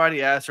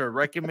anybody asks for a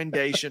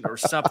recommendation or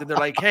something, they're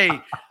like, hey,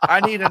 I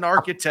need an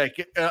architect,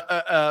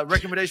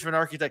 recommendation for an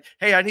architect.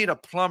 Hey, I need a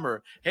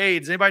plumber. Hey,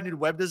 does anybody need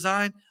web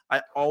design?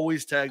 I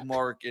always tag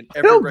Mark in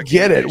every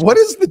recommendation. I don't get it. What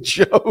is the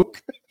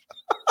joke?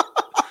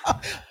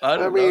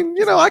 I mean,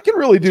 I can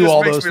really do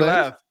all those things.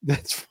 Laugh.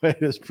 That's funny.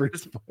 It's pretty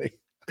funny.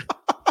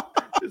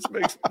 This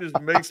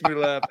makes me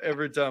laugh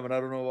every time, and I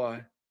don't know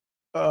why.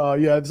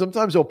 Yeah.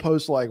 Sometimes they'll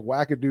post like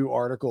wackadoo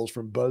articles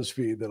from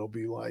BuzzFeed that'll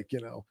be like,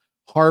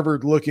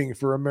 Harvard looking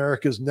for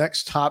America's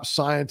next top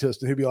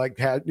scientist, and he'll be like,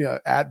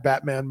 at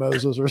Batman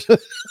Moses or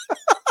something.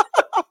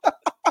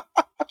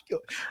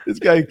 This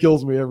guy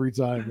kills me every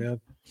time, man.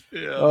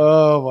 Yeah.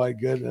 Oh my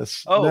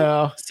goodness. Oh,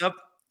 no.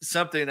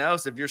 Something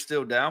else. If you're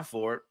still down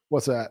for it,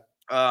 what's that?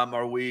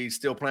 Are we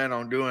still planning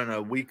on doing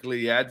a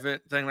weekly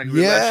Advent thing like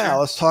we last year?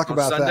 Let's talk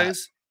about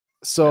Sundays? That.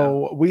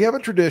 So we have a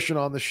tradition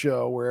on the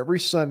show where every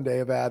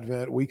Sunday of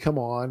Advent, we come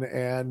on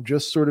and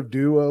just sort of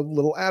do a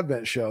little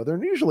Advent show.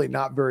 They're usually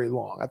not very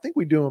long. I think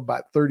we do them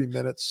about 30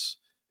 minutes.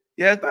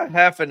 Yeah, it's about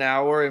half an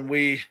hour. And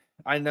we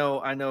I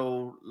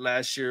know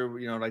last year,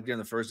 like during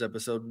the first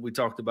episode, we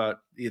talked about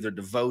either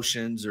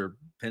devotions or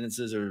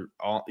penances or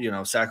all,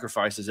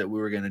 sacrifices that we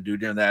were going to do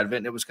during the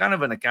Advent. It was kind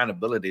of an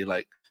accountability,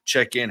 like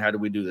check in. How do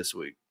we do this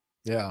week?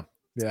 Yeah.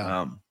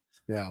 Yeah.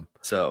 Yeah.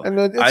 So, and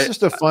it's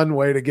just a fun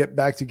way to get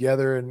back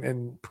together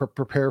and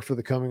prepare for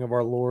the coming of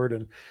our Lord.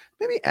 And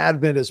maybe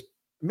Advent is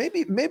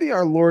maybe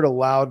our Lord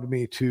allowed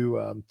me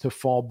to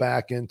fall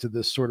back into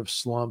this sort of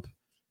slump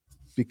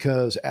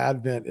because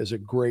Advent is a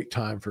great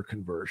time for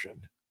conversion.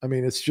 I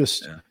mean, it's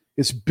just,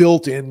 it's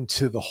built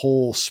into the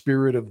whole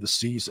spirit of the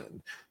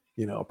season,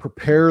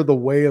 prepare the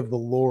way of the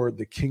Lord.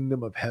 The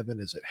kingdom of heaven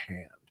is at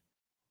hand.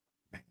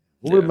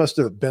 What it must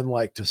have been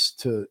like to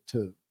stand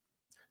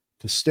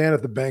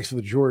at the banks of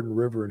the Jordan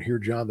River and hear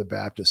John the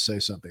Baptist say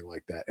something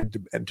like that,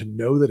 and to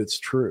know that it's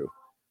true.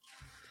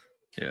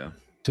 Yeah.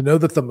 To know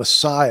that the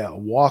Messiah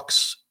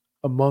walks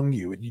among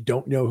you and you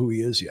don't know who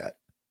he is yet.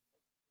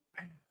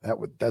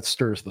 That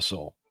stirs the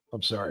soul.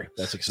 I'm sorry.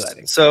 That's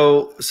exciting.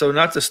 So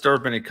not to stir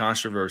up any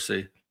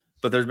controversy,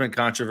 but there's been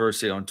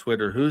controversy on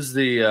Twitter. Who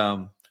do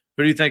you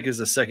think is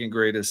the second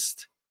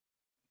greatest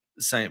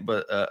saint,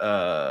 but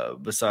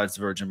besides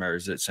the Virgin Mary?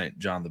 Is it Saint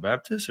John the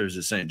Baptist or is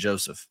it Saint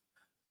Joseph?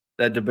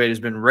 That debate has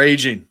been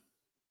raging.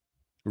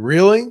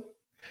 Really?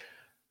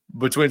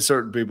 Between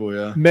certain people,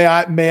 yeah. May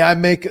I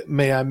make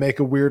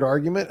a weird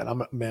argument?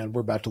 And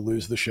we're about to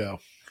lose the show.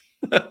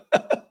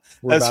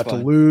 We're about to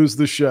lose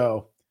the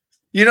show.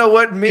 You know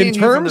what? Me and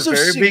you from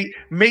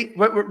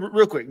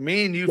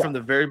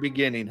the very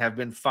beginning have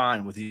been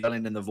fine with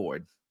yelling in the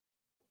void.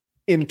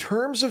 In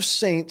terms of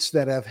saints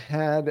that have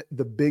had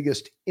the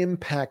biggest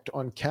impact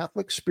on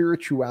Catholic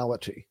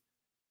spirituality,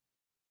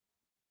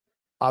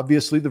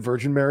 obviously the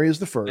Virgin Mary is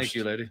the first. Thank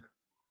you, lady.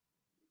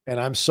 And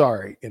I'm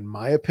sorry, in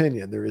my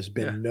opinion, there has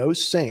been no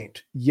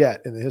saint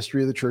yet in the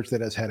history of the church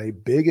that has had a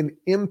big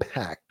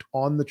impact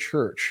on the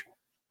church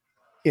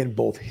in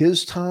both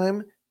his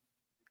time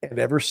and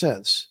ever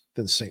since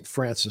than St.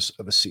 Francis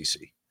of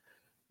Assisi.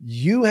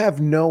 You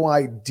have no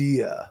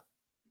idea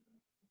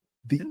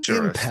the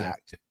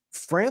impact.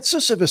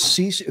 Francis of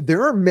Assisi,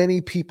 there are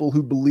many people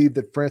who believe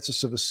that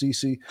Francis of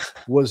Assisi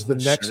was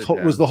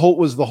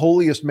the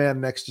holiest man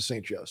next to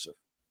St. Joseph.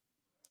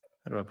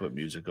 How do I put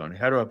music on?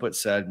 How do I put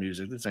sad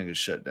music? This thing is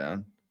shut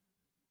down.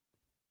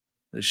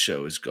 This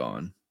show is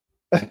gone.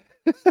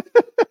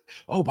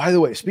 Oh, by the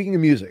way, speaking of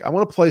music, I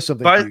want to play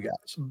something for you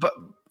guys. But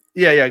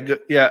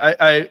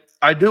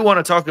I do want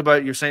to talk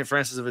about your St.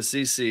 Francis of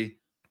Assisi,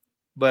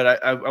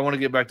 but I want to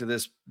get back to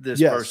this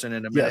person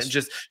in a minute and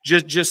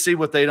just see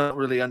what they don't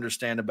really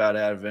understand about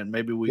Advent.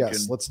 Maybe we can.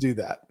 Let's do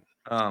that.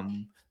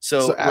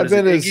 So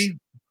Advent is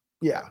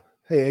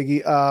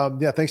Hey,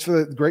 Iggy. Thanks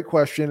for the great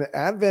question.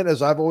 Advent,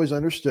 as I've always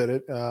understood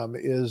it,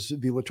 is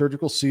the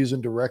liturgical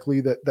season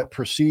directly that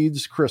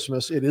precedes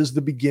Christmas. It is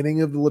the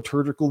beginning of the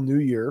liturgical new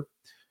year.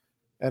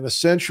 And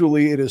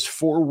essentially, it is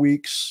 4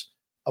 weeks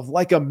of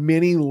like a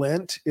mini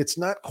Lent. It's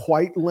not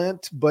quite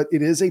Lent, but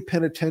it is a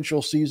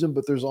penitential season,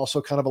 but there's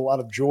also kind of a lot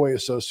of joy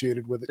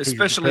associated with it.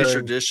 Especially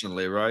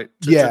traditionally, right?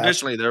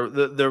 Traditionally,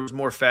 there was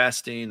more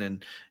fasting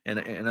and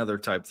other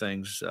type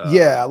things.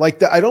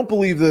 I don't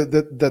believe that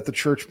the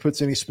church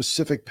puts any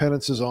specific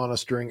penances on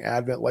us during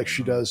Advent like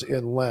she does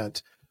in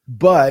Lent,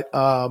 but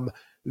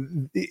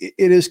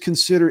it is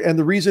considered, and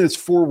the reason it's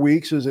 4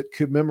 weeks is it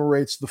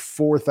commemorates the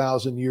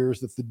 4,000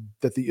 years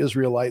that the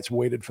Israelites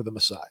waited for the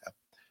Messiah.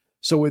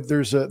 So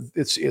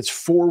it's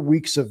 4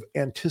 weeks of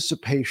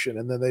anticipation,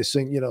 and then they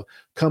sing,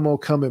 "Come, O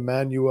come,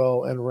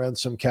 Emmanuel, and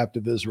ransom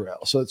captive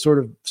Israel." So it sort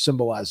of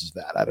symbolizes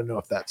that. I don't know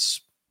if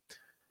that's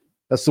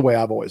the way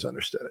I've always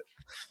understood it.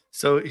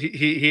 So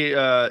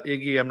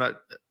Iggy,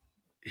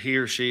 he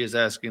or she is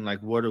asking,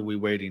 like, what are we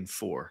waiting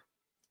for?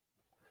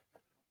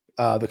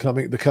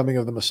 The coming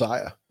of the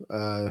Messiah.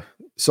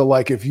 So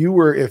like from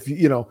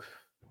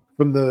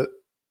the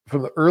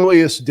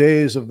earliest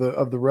days of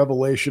the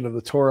revelation of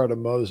the Torah to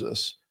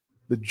Moses,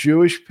 the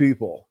Jewish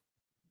people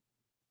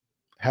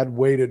had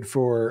waited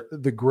for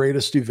the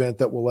greatest event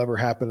that will ever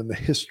happen in the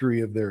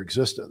history of their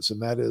existence, and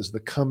that is the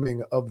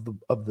coming of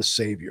the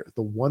Savior,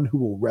 the one who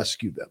will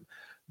rescue them,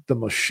 the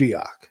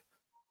Mashiach.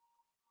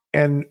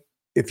 And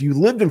if you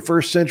lived in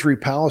first century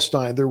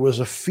Palestine, there was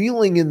a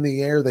feeling in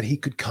the air that he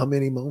could come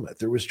any moment.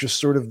 There was just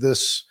sort of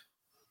this.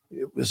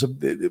 It was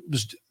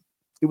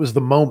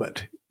the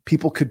moment.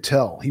 People could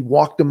tell he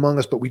walked among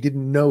us, but we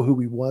didn't know who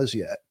he was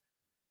yet.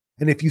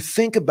 And if you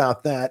think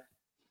about that,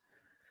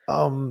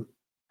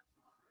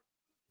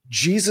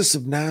 Jesus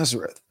of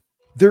Nazareth,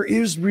 there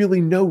is really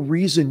no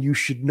reason you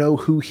should know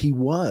who he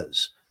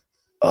was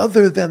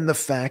other than the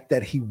fact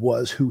that he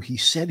was who he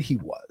said he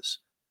was.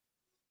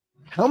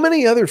 How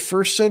many other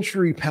first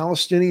century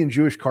Palestinian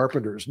Jewish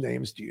carpenters'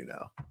 names do you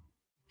know?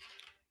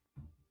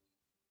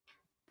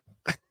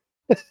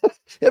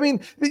 I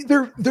mean,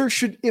 there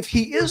should, if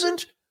he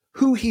isn't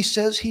who he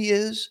says he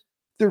is,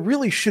 there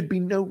really should be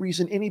no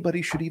reason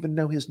anybody should even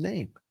know his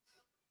name.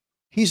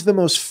 He's the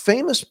most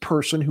famous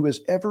person who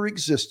has ever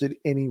existed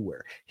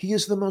anywhere. He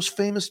is the most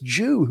famous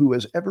Jew who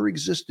has ever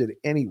existed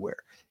anywhere.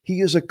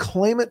 He is a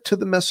claimant to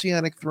the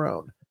Messianic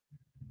throne.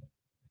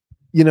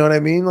 You know what I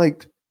mean?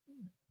 Like,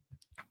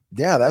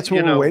 yeah, that's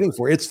what we're waiting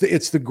for. It's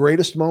the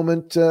greatest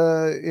moment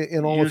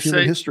in all of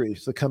human history.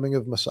 It's the coming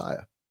of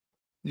Messiah.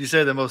 You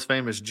say the most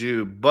famous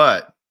Jew,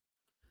 but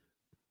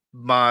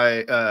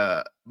my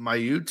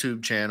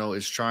YouTube channel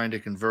is trying to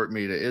convert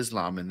me to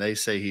Islam, and they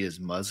say he is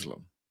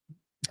Muslim.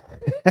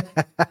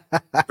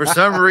 For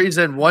some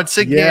reason, once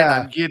again,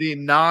 I'm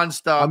getting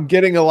nonstop. I'm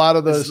getting a lot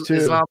of those too.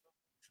 Islam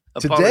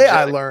today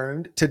I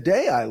learned.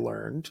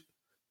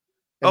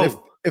 And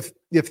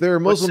if there are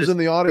Muslims in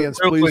the audience,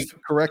 please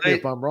correct me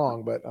if I'm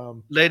wrong. But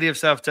Lady of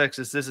South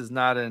Texas, this is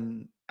not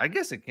I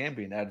guess it can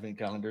be an Advent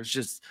calendar. It's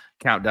just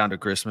countdown to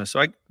Christmas.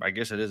 So I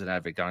guess it is an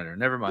Advent calendar.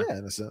 Never mind. Yeah,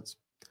 in a sense.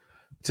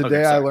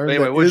 Today I learned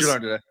that what did you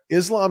learn today?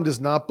 Islam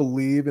does not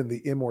believe in the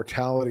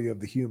immortality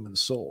of the human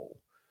soul.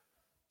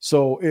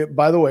 So,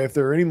 by the way, if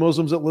there are any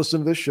Muslims that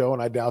listen to this show,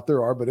 and I doubt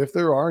there are, but if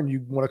there are and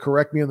you want to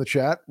correct me in the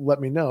chat, let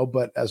me know.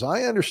 But as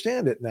I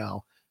understand it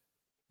now,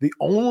 the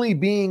only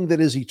being that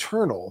is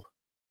eternal,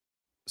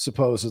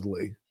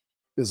 supposedly,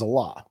 is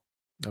Allah.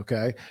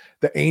 Okay.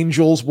 The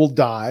angels will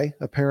die,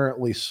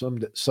 apparently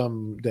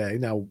someday.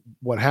 Now,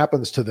 what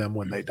happens to them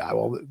when they die?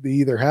 Well, they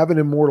either have an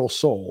immortal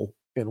soul,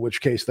 in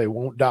which case they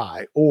won't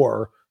die,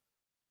 or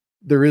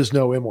there is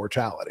no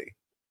immortality.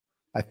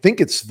 I think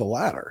it's the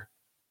latter.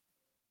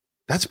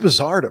 That's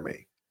bizarre to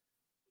me.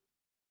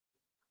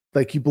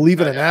 Like, you believe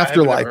in an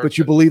afterlife, but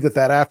you believe that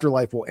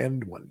afterlife will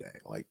end one day.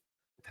 Like,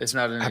 it's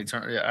not an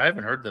eternal. Yeah, I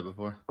haven't heard that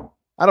before.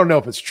 I don't know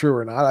if it's true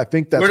or not. I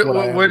think that's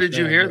where did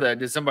you hear that?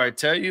 Did somebody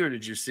tell you, or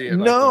did you see it?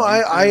 No,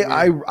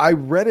 I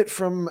read it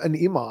from an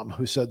imam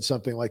who said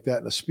something like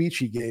that in a speech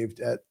he gave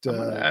at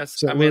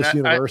St. Louis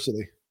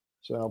University.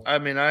 So I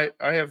mean, I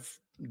have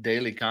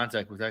daily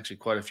contact with actually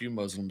quite a few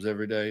Muslims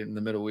every day in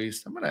the Middle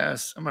East. I'm gonna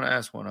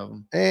ask one of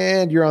them.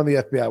 And you're on the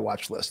FBI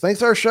watch list. Thanks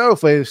to our show,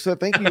 Flaves.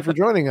 Thank you for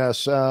joining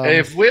us. Hey,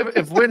 if we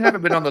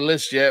haven't been on the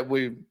list yet,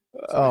 we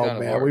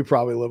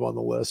probably live on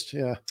the list.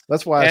 Yeah,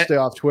 that's why I stay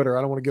off Twitter.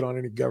 I don't want to get on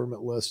any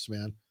government lists,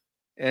 man.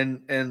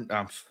 And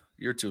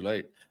you're too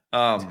late.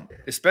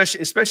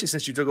 Especially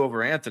since you took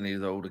over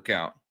Anthony's old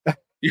account.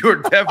 You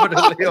were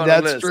definitely on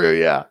the list. That's true.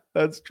 Yeah,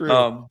 that's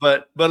true.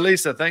 But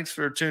Lisa, thanks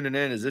for tuning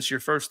in. Is this your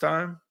first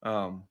time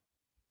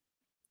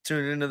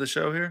tuning into the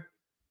show here?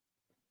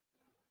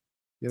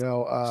 You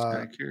know,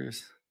 kind of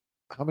curious.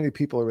 How many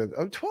people are with?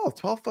 Oh,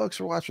 12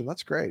 folks are watching.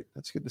 That's great.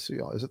 That's good to see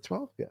y'all. Is it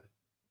 12? Yeah.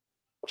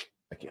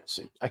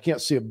 I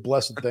can't see a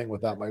blessed thing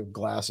without my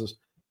glasses.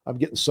 I'm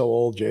getting so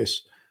old, Jace.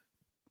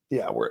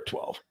 Yeah, we're at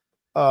 12.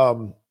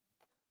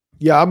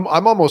 Yeah, I'm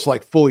almost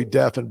like fully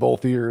deaf in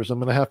both ears. I'm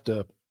gonna have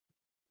to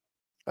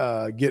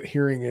get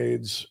hearing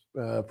aids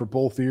for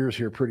both ears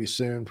here pretty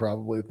soon,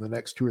 probably in the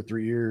next 2 or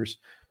 3 years.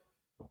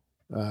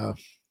 Yeah.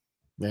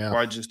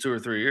 Why just 2 or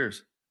 3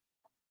 years?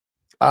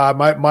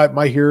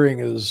 My hearing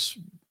is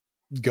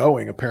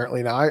going,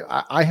 apparently. Now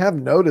I have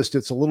noticed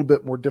it's a little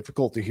bit more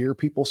difficult to hear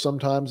people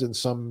sometimes in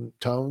some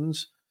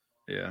tones.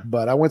 Yeah.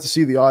 But I went to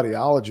see the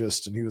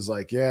audiologist and he was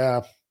like,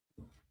 yeah,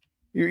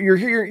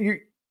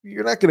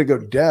 you're not going to go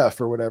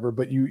deaf or whatever,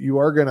 but you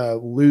are going to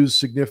lose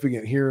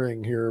significant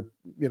hearing here,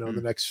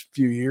 the next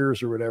few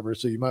years or whatever.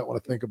 So you might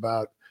want to think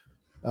about,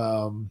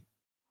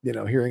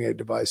 hearing aid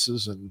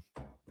devices and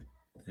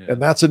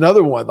that's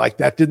another one. Like,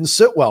 that didn't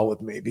sit well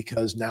with me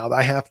because now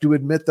I have to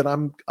admit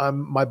that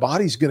my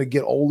body's going to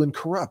get old and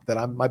corrupt,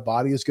 that my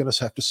body is going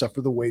to have to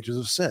suffer the wages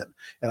of sin.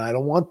 And I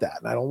don't want that.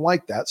 And I don't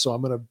like that. So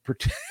I'm going to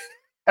pretend.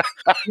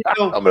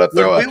 I'm going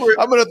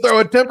to throw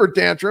a temper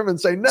tantrum and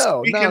say,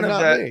 no,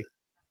 not me.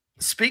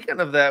 Speaking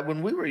of that,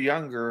 when we were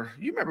younger,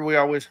 you remember we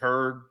always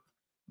heard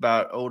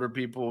about older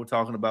people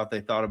talking about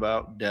they thought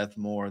about death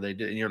more. They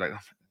did. And you're like,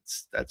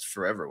 that's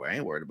forever away. I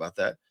ain't worried about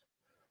that.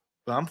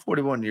 But I'm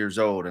 41 years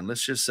old. And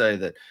let's just say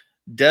that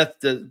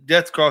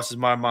death crosses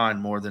my mind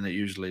more than it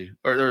usually,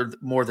 or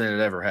more than it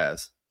ever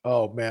has.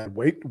 Oh, man.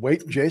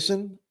 Wait,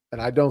 Jason.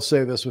 And I don't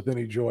say this with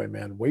any joy,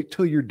 man. Wait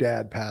till your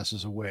dad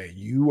passes away.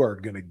 You are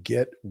going to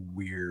get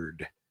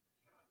weird.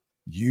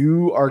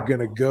 You are going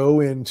to go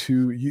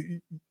into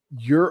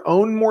your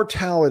own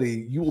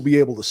mortality. You will be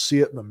able to see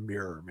it in the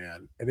mirror,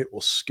 man, and it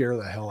will scare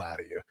the hell out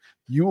of you.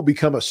 You will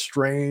become a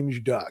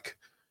strange duck.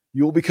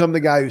 You will become the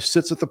guy who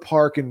sits at the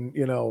park and,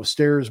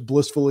 stares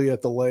blissfully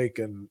at the lake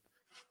and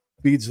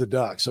feeds the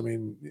ducks. I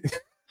mean,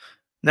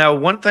 now,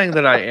 one thing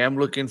that I am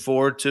looking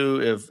forward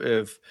to,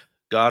 if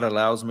God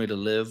allows me to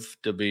live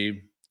to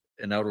be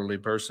an elderly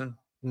person,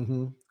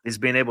 is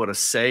being able to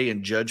say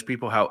and judge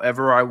people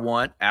however I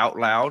want out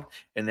loud,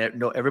 and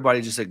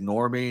everybody just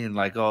ignore me and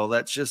like, oh,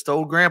 that's just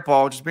old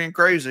grandpa just being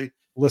crazy.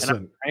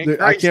 Listen,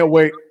 I can't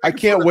wait. I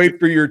can't wait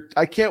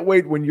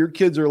when your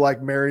kids are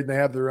like married and they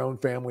have their own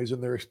families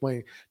and they're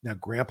explaining, now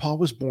grandpa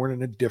was born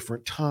in a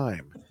different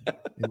time.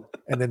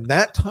 and in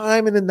that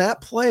time and in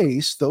that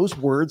place, those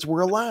words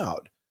were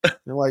allowed.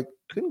 They're like,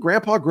 didn't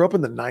grandpa grow up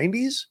in the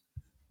 90s?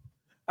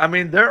 I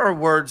mean, there are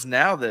words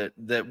now that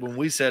when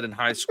we said in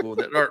high school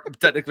that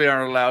technically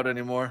aren't allowed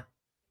anymore.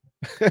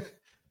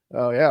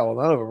 Oh, yeah. Well,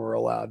 none of them are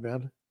allowed,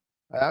 man.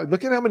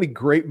 Look at how many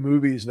great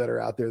movies that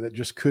are out there that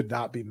just could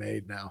not be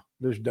made now.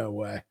 There's no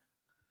way.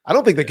 I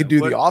don't think they could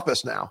do What- The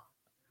Office now.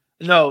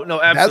 No,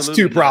 absolutely. That's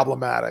too not.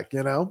 problematic,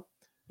 you know?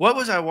 What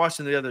was I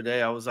watching the other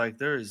day? I was like,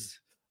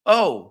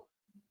 oh,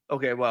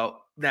 okay.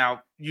 Well,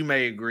 now you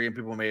may agree and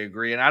people may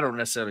agree, and I don't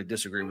necessarily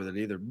disagree with it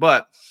either.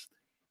 But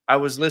I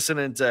was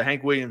listening to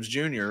Hank Williams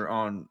Jr.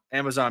 on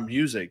Amazon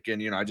Music,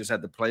 and I just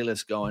had the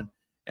playlist going,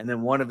 and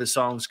then one of his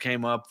songs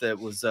came up that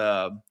was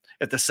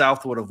 "If the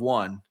South Would Have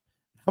Won."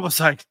 I was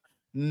like,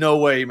 no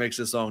way he makes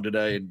this song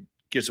today and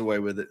gets away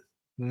with it.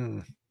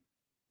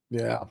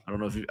 Yeah, I don't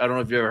know if you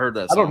ever heard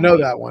that I song. don't know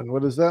that one.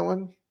 What is that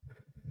one?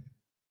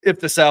 If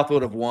the South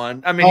Would Have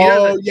Won. I mean,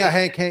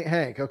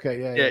 Hank.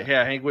 Okay,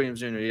 yeah, Hank Williams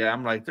Jr. Yeah,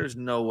 I'm like, there's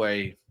no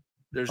way.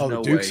 There's no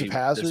the Dukes way. of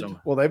Hazzard.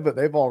 Well,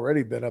 they've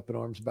already been up in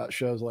arms about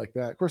shows like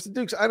that. Of course, the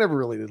Dukes. I never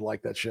really did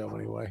like that show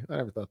anyway. I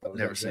never thought that was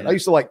Never that seen good. it. I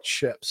used to like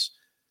Chips.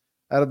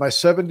 Out of my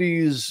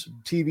 70s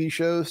TV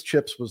shows,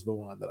 Chips was the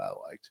one that I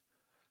liked.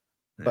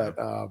 Yeah. But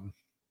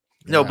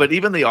no, yeah. but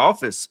even The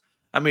Office.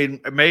 I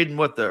mean, made in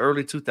the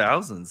early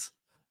 2000s.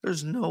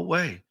 There's no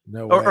way.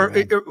 No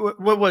way. Or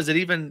what was it?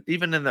 Even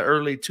in the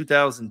early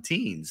 2000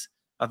 teens,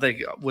 I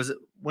think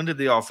when did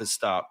The Office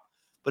stop?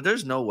 But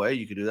there's no way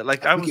you could do that.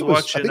 Like I was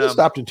watching. I think it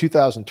stopped in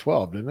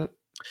 2012, didn't it?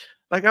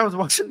 Like I was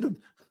watching the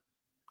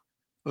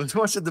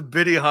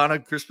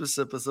Benihana Christmas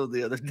episode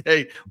the other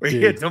day where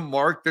he had to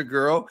mark the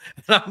girl,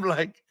 and I'm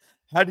like,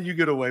 how do you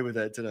get away with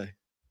that today?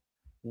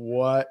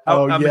 What?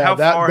 How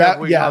far have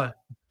we gone?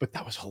 But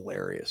that was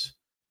hilarious.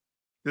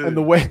 Dude. And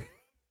the way,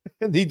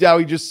 and how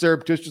he just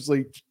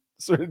surreptitiously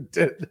sort of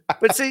did.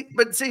 But see,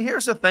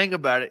 here's the thing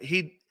about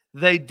it.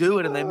 They do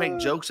it and they make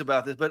jokes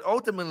about this, but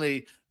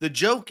ultimately the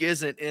joke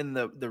isn't in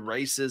the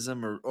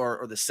racism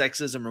or the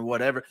sexism or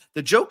whatever.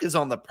 The joke is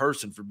on the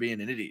person for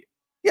being an idiot.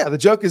 Yeah, the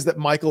joke is that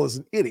Michael is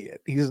an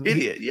idiot. He's an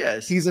idiot.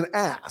 Yes, he's an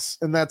ass,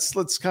 and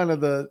that's kind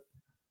of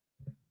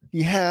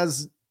he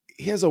has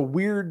a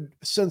weird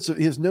sense of,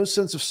 he has no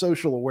sense of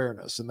social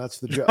awareness, and that's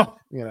the joke.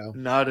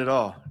 Not at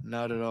all.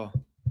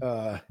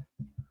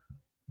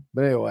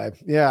 But anyway,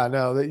 yeah,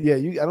 no,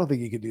 I don't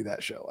think you could do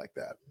that show like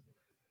that.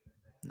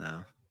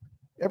 No.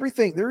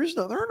 Everything there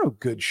are no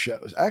good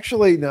shows.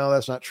 Actually, no,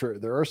 that's not true.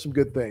 There are some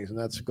good things, and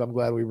I'm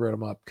glad we brought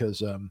them up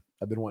because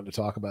I've been wanting to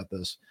talk about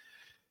this.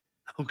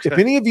 Okay. If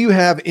any of you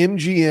have the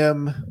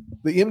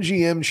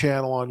MGM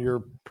channel on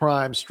your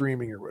Prime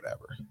streaming or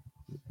whatever,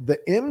 the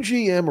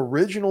MGM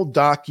original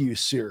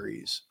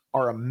docu-series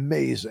are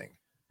amazing.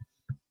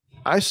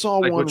 I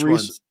saw one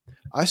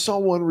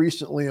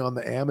recently on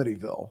the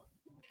Amityville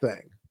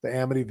thing, the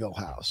Amityville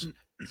house.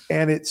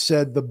 And it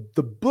said the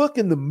book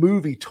and the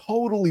movie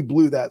totally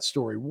blew that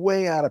story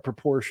way out of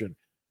proportion,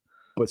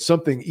 but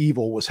something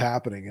evil was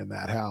happening in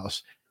that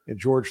house. And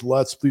George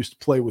Lutz used to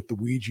play with the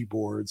Ouija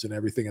boards and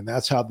everything. And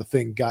that's how the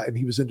thing got, and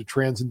he was into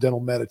transcendental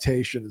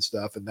meditation and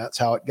stuff. And that's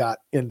how it got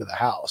into the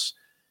house.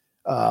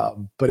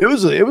 But it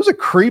was a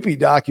creepy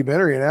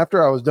documentary. And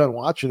after I was done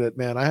watching it,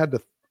 man, I had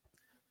to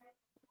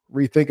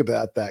rethink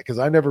about that because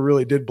I never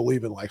really did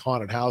believe in like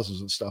haunted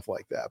houses and stuff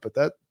like that. But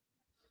that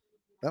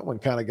one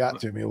kind of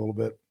got to me a little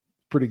bit.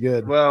 Pretty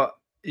good. Well,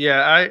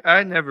 yeah,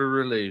 I never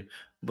really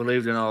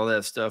believed in all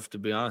that stuff, to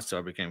be honest, till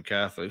I became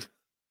Catholic.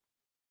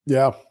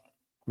 Yeah.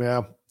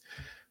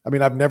 I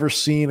mean, I've never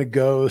seen a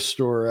ghost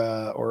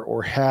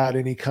or had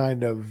any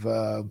kind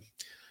of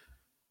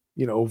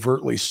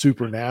overtly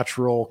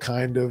supernatural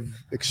kind of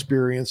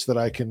experience that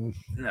I can,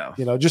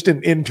 just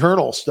in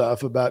internal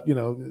stuff about,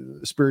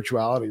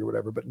 spirituality or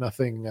whatever, but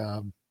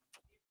nothing,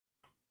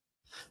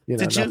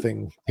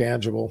 nothing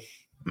tangible.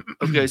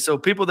 Okay, so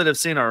people that have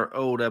seen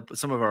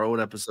some of our old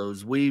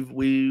episodes,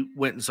 we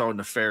went and saw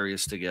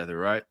Nefarious together,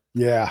 right?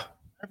 Yeah.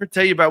 I ever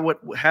tell you about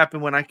what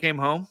happened when I came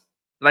home?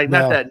 Like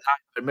not that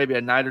night, but maybe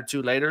a night or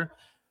two later.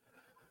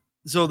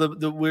 So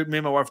me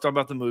and my wife talked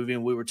about the movie,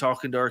 and we were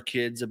talking to our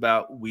kids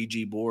about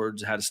Ouija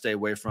boards, how to stay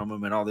away from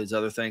them, and all these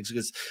other things.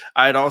 Because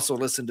I had also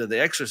listened to the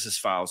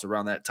Exorcist Files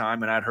around that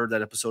time, and I'd heard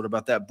that episode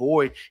about that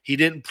boy. He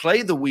didn't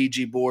play the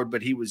Ouija board,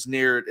 but he was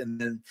near it, and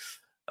then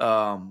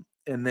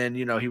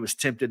he was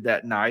tempted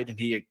that night, and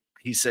he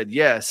said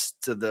yes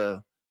to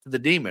the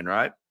demon,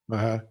 right?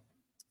 Uh-huh.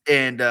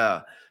 And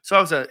so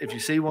I was if you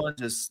see one,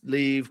 just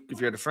leave. If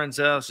you're at a friend's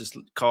house, just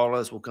call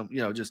us. We'll come.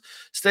 Just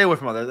stay away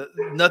from all that.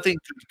 Nothing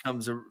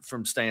comes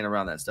from staying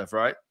around that stuff,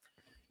 right?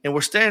 And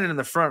we're standing in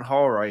the front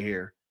hall right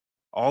here.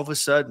 All of a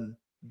sudden,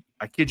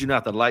 I kid you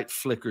not, the light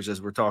flickers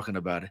as we're talking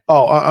about it.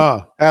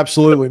 Oh,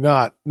 absolutely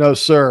not. No,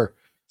 sir.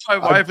 My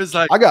wife is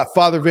like, I got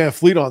Father Van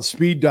Fleet on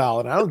speed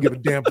dial, and I don't give a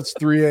damn if it's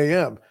 3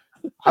 a.m.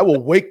 I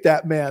will wake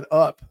that man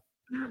up.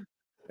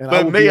 And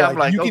I'm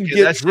like, you can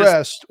get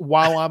dressed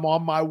while I'm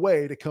on my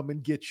way to come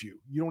and get you.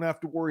 You don't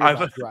have to worry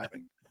about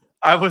driving.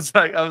 I was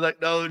like,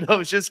 no,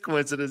 it's just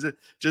coincidence. It's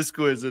just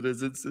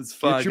coincidence. It's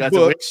fine. Get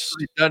your books.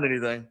 We haven't done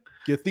anything.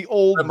 Get the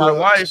old. But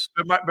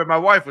my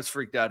wife was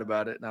freaked out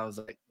about it, and I was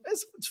like,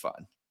 it's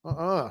fine.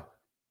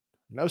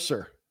 No,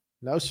 sir.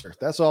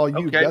 That's all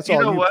you. Okay, that's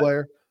all you,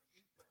 player.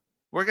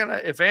 We're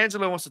gonna, if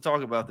Angela wants to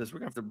talk about this, we're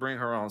gonna have to bring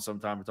her on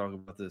sometime to talk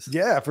about this.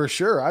 Yeah, for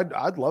sure.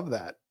 I'd love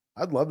that.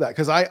 I'd love that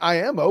because I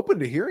am open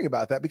to hearing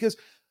about that because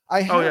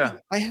I have, Oh yeah.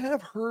 I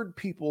have heard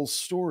people's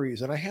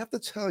stories, and I have to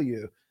tell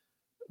you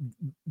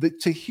that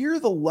to hear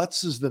the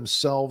Lutzes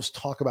themselves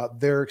talk about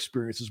their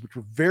experiences, which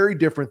were very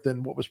different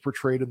than what was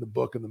portrayed in the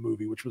book and the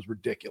movie, which was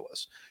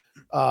ridiculous.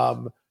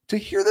 To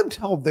hear them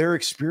tell their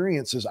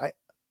experiences,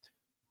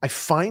 I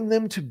find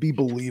them to be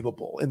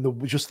believable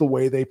in just the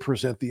way they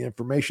present the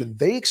information.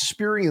 They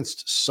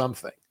experienced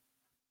something.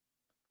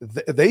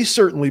 They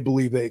certainly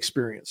believe they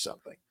experienced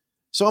something.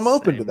 So I'm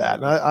open to that.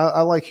 And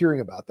I like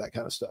hearing about that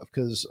kind of stuff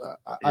because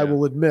I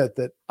will admit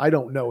that I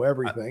don't know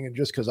everything. And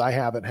just because I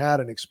haven't had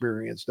an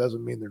experience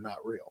doesn't mean they're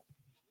not real.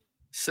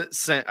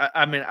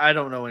 I mean, I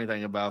don't know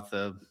anything about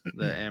the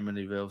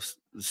Amityville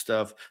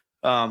stuff.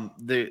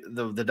 The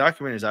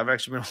documentaries I've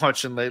actually been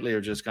watching lately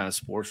are just kind of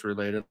sports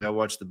related. I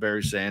watched the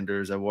Barry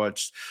Sanders. I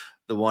watched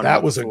the one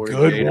that was a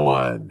good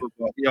one.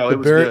 You know, it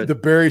was good. The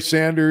Barry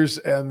Sanders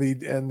and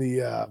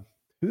the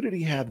who did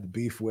he have the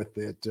beef with?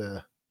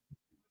 That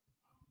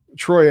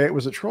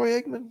was it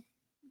Troy Aikman?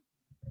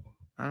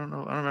 I don't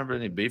know. I don't remember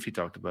any beef he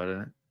talked about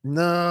in it.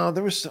 No,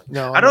 there was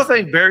no. I don't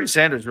think Barry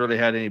Sanders really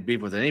had any beef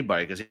with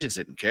anybody because he just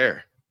didn't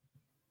care.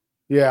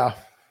 Yeah.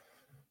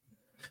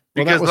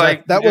 Because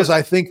that was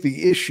I think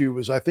the issue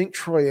was I think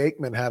Troy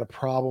Aikman had a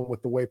problem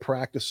with the way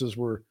practices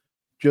were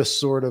just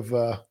sort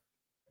of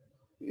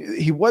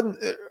he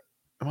wasn't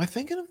am I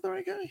thinking of the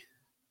right guy?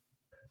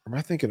 Or am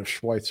I thinking of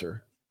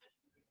Schweitzer?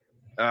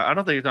 I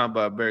don't think you're talking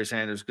about Barry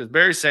Sanders because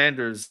Barry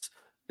Sanders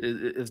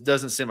it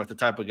doesn't seem like the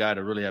type of guy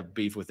to really have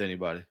beef with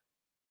anybody.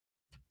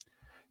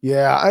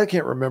 Yeah, I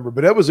can't remember,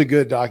 but that was a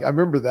good doc. I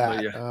remember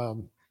that.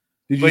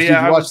 Did you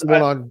watch the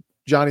one on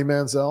Johnny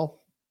Manziel?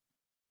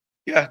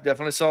 Yeah,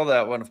 definitely saw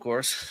that one, of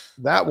course.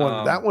 That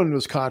one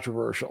was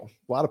controversial.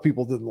 A lot of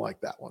people didn't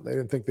like that one. They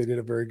didn't think they did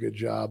a very good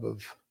job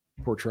of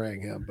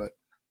portraying him, but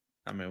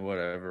I mean,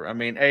 whatever. I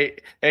mean,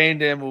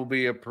 A&M will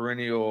be a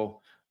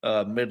perennial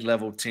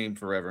mid-level team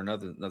forever.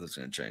 Nothing's going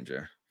to change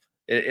there.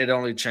 It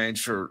only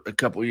changed for a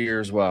couple of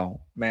years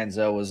while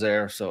Manziel was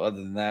there. So other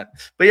than that,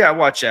 but yeah, I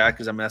watched that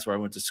because I mean that's where I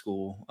went to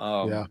school.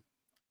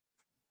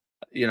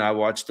 You know, I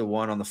watched the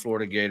one on the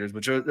Florida Gators,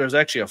 which there's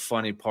actually a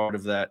funny part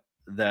of that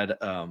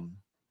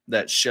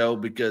show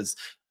because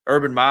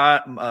Urban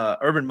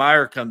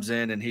Meyer comes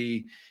in and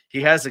he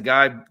has the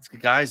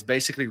guys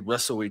basically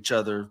wrestle each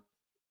other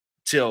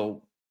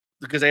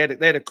because they had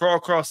to crawl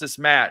across this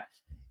mat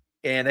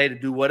and they had to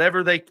do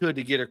whatever they could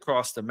to get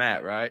across the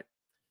mat, right?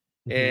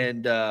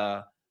 Mm-hmm.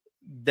 And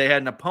they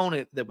had an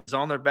opponent that was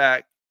on their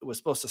back, was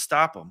supposed to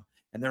stop them.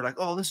 And they're like,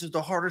 "Oh, this is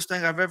the hardest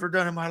thing I've ever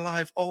done in my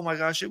life. Oh my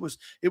gosh, it was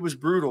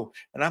brutal."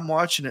 And I'm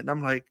watching it and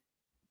I'm like,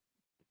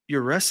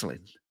 "You're wrestling."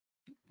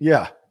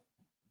 Yeah.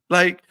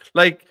 Like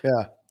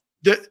yeah.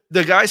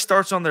 The guy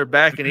starts on their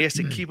back and he has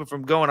to keep them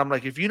from going. I'm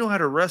like, if you know how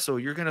to wrestle,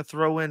 you're going to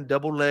throw in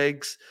double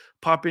legs,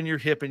 pop in your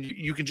hip, and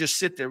you can just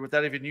sit there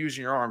without even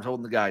using your arms,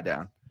 holding the guy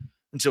down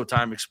until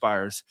time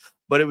expires.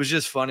 But it was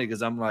just funny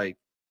because I'm like,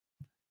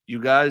 you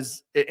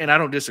guys, and I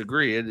don't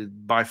disagree. It is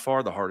by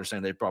far the hardest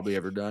thing they've probably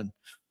ever done.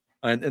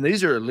 And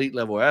these are elite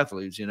level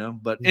athletes, you know.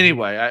 But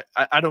anyway,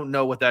 I don't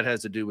know what that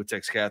has to do with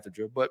Tex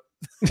Cathedra, but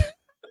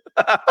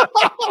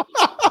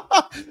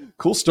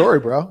cool story,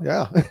 bro.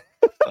 Yeah.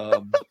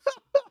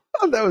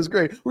 That was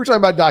great. We're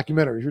talking about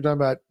documentaries. We're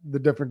talking about the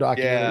different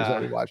documentaries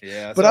that we watched.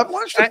 Yeah. But I've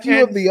watched a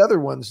few of the other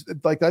ones.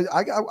 Like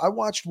I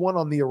watched one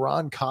on the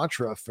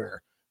Iran-Contra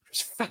affair. It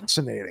was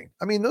fascinating.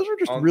 I mean, those are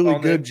just really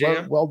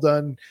good, well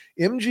done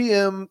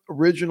MGM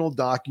original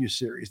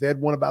docuseries. They had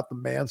one about the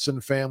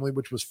Manson family,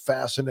 which was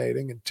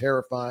fascinating and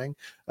terrifying.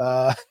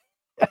 They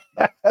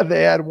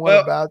had one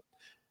about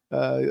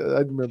I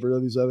remember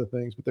these other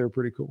things, but they were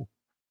pretty cool.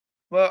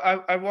 Well,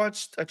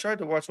 I tried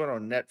to watch one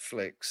on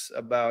Netflix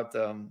about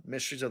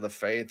Mysteries of the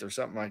Faith or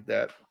something like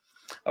that.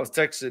 I was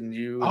texting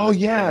you. Oh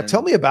yeah,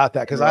 tell me about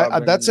that because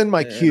that's in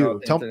my queue.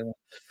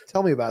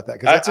 Tell me about that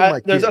because that's in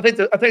my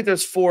queue. I think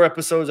there's 4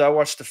 episodes. I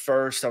watched the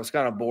first. I was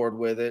kind of bored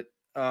with it.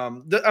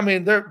 I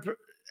mean, they're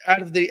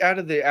out of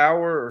the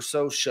hour or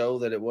so show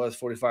that it was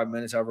 45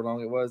 minutes, however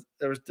long it was.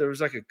 There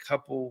was like a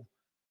couple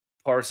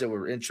parts that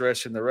were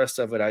interesting. The rest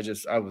of it,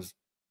 I was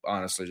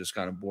honestly just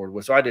kind of bored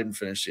with. So I didn't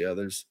finish the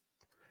others.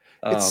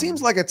 It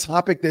seems like a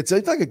topic it's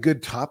like a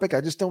good topic.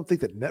 I just don't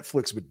think that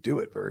Netflix would do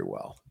it very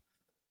well.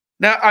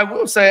 Now, I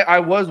will say I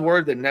was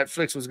worried that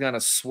Netflix was going to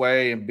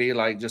sway and be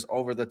like just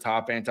over the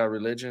top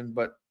anti-religion,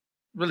 but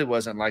really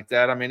wasn't like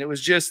that. I mean, it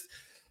was just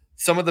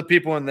some of the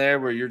people in there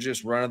where you're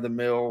just run of the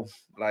mill.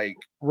 Like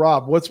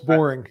Rob, what's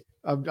boring?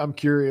 I'm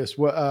curious.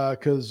 What?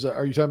 Because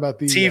are you talking about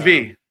the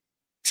TV?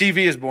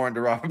 TV is boring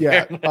to Rob.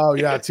 Yeah. Oh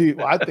yeah.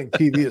 Well, I think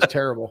TV is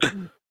terrible.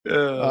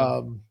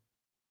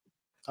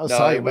 I was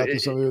talking about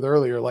this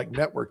earlier. Like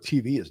network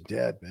TV is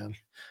dead, man.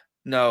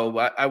 No,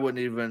 I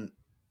wouldn't even.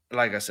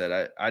 Like I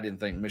said, I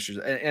didn't think Mysteries,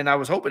 and I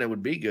was hoping it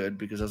would be good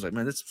because I was like,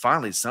 man, it's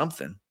finally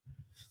something.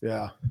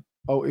 Yeah.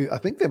 Oh, I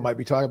think they might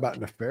be talking about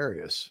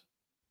Nefarious.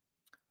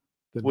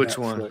 Which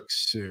Netflix one?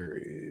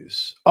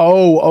 Series.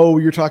 Oh,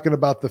 you're talking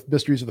about the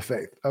Mysteries of the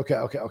Faith. Okay.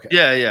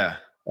 Yeah.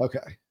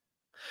 Okay.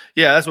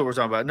 Yeah, that's what we're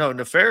talking about. No,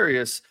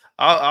 Nefarious.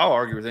 I'll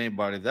argue with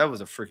anybody. That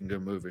was a freaking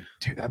good movie.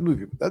 Dude, that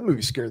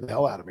movie scared the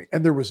hell out of me.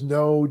 And there was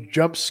no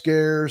jump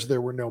scares. There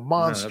were no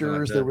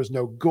monsters. There was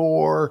no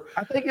gore.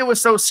 I think it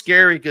was so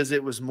scary because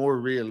it was more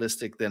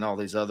realistic than all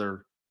these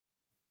other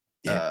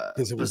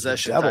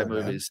possession type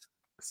movies.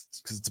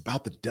 Because it's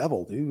about the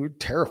devil, dude. We're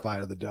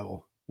terrified of the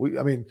devil.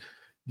 I mean,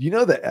 you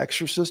know, The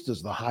Exorcist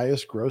is the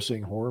highest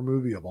grossing horror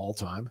movie of all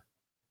time.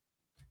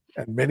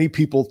 And many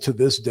people to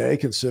this day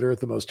consider it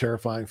the most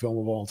terrifying film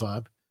of all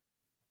time.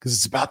 Because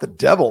it's about the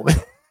devil, man.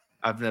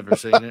 I've never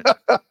seen it.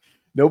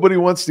 Nobody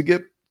wants to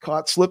get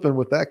caught slipping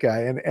with that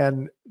guy.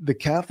 And the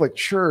Catholic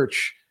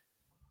Church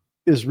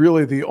is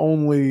really the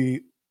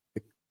only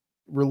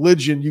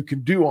religion you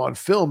can do on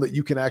film that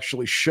you can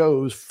actually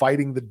show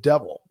fighting the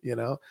devil, you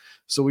know?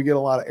 So we get a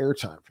lot of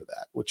airtime for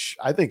that, which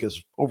I think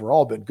has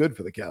overall been good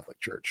for the Catholic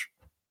Church.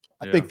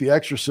 I think The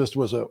Exorcist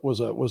was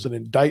an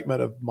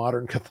indictment of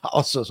modern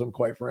Catholicism,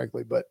 quite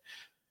frankly. But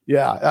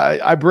yeah,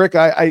 I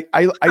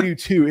do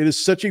too. It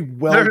is such a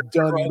well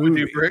done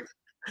movie. Brick.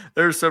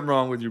 There's something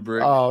wrong with you,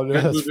 Brick. Oh,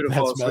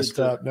 that's messed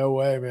up. No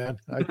way, man.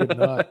 I could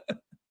not.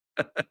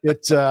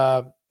 It's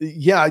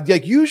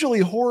like usually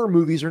horror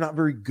movies are not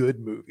very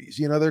good movies.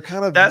 You know, they're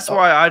kind of that's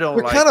why I don't.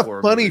 They're like kind of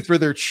funny movies for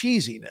their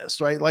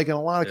cheesiness, right? Like in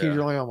a lot of cases,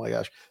 you're like, oh my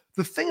gosh.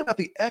 The thing about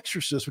The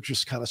Exorcist, which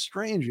is kind of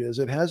strange, is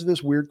it has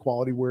this weird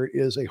quality where it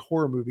is a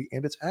horror movie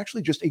and it's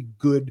actually just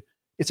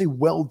it's a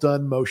well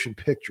done motion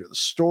picture. The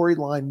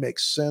storyline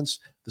makes sense.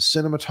 The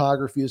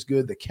cinematography is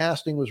good. The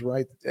casting was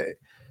right. And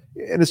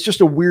it's just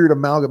a weird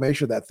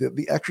amalgamation of that.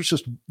 The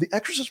Exorcist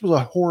was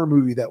a horror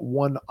movie that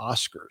won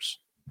Oscars.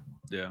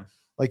 Yeah.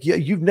 Like, yeah,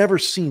 you've never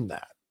seen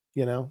that,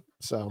 you know?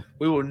 So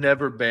we will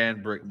never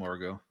ban Brick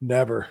Margot.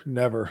 Never.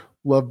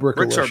 Love Brick.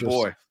 Brick's our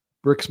boy.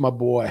 Brick's my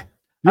boy.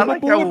 I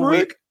like how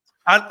Brick.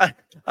 I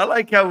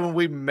like how when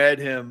we met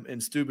him in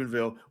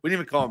Steubenville, we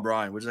didn't even call him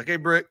Brian. We're just like, hey,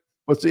 Brick.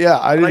 I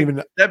didn't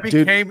even.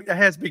 That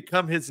has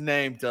become his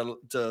name to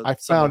I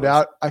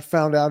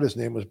found out his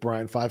name was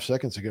Brian 5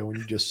 seconds ago when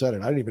you just said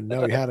it. I didn't even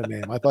know he had a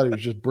name. I thought he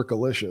was just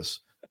Brickalicious.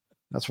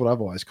 That's what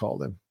I've always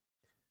called him.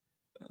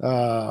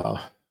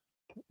 Well,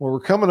 we're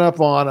coming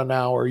up on an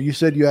hour. You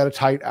said you had a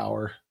tight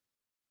hour.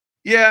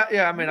 Yeah.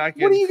 I mean, I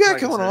can. What do you got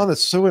going on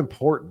that's so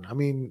important? I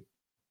mean,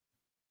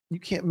 you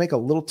can't make a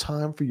little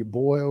time for your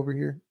boy over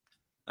here.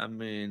 I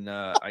mean,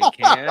 I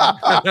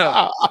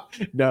can.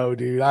 No,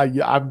 dude,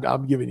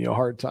 I'm giving you a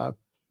hard time.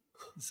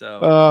 So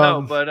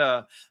no,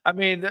 but I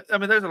mean,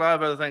 there's a lot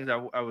of other things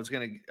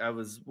I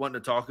was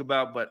wanting to talk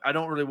about, but I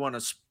don't really want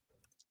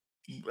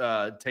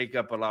to take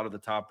up a lot of the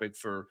topic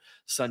for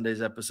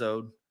Sunday's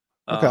episode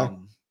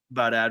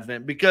about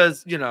Advent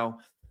because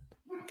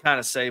kind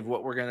of save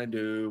what we're gonna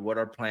do, what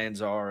our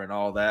plans are, and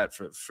all that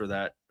for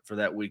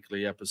that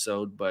weekly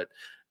episode, but.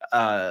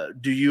 Have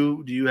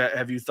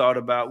you thought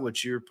about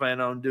what you're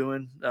planning on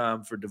doing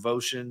for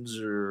devotions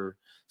or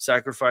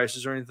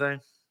sacrifices or anything?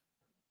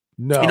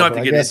 No, you don't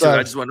have to get into it.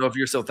 I just want to know if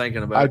you're still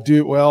thinking about it. I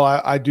do. Well,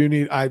 I do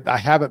need. I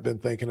haven't been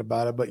thinking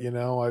about it, but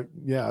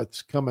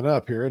it's coming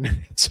up here and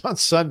it's on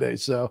Sunday.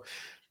 So,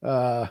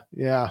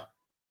 yeah.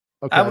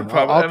 Okay. I would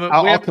probably.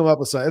 I'll come up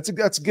with something.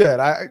 That's good.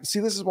 I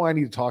see. This is why I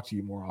need to talk to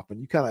you more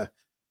often.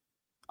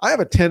 I have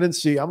a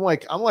tendency. I'm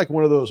like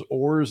one of those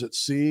oars at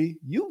sea.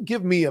 You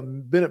give me a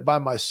minute by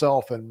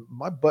myself, and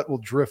my butt will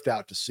drift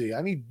out to sea.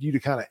 I need you to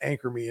kind of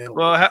anchor me in.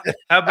 Well,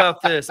 how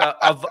about this?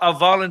 I'll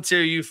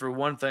volunteer you for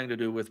one thing to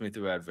do with me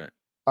through Advent.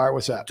 All right,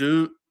 what's that?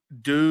 Do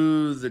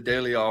the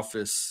daily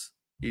office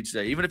each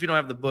day, even if you don't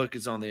have the book.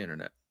 It's on the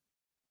internet.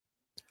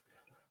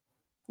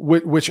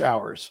 Which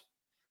hours?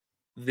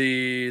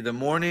 The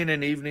morning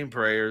and evening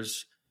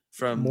prayers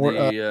from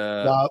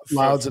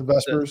Lauds and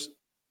Vespers.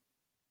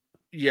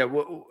 Yeah,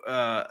 well,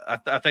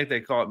 I think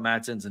they call it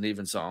Matins and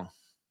Evensong.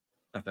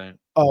 I think.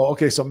 Oh,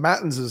 okay. So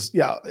Matins is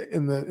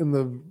in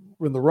the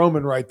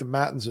Roman rite, the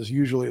Matins is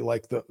usually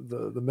like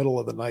the middle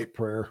of the night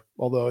prayer.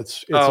 Although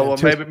it's maybe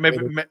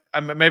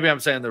I'm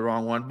saying the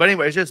wrong one. But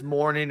anyway, it's just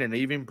morning and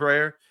evening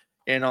prayer.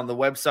 And on the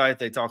website,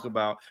 they talk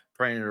about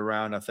praying it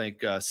around. I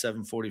think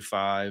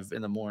 7:45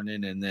 in the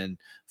morning and then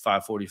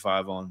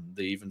 5:45 on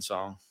the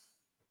Evensong.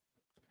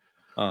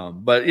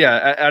 But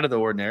yeah, out of the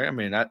ordinary. I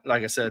mean,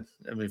 like I said,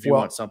 if you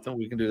want something,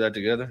 we can do that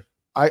together.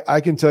 I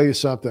can tell you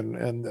something,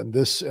 and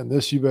this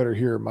you better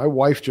hear. My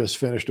wife just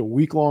finished a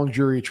week-long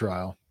jury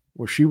trial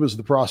where she was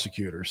the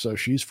prosecutor, so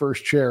she's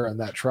first chair on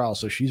that trial.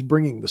 So she's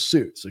bringing the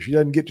suit, so she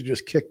doesn't get to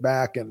just kick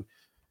back and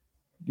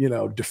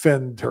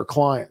defend her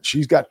client.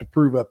 She's got to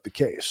prove up the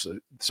case.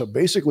 So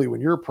basically, when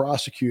you're a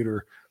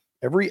prosecutor,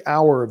 every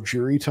hour of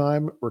jury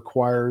time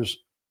requires.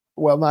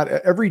 Well, not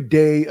every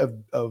day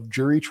of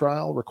jury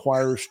trial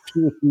requires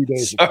 2 or 3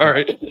 days.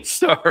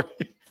 Sorry.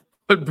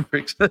 What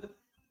breaks it?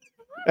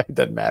 It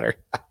doesn't matter.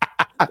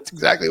 That's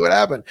exactly what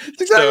happened.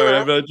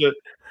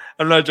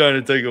 I'm not trying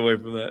to take away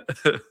from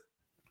that.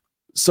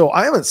 So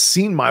I haven't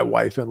seen my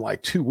wife in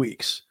like 2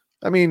 weeks.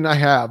 I mean, I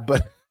have,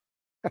 but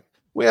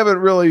we haven't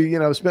really,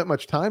 spent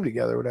much time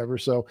together or whatever.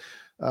 So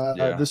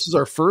this is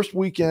our first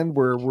weekend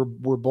where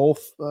we're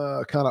both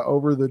kind of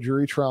over the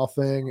jury trial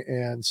thing.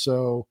 And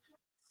so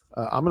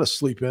I'm going to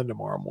sleep in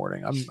tomorrow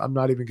morning. I'm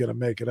not even going to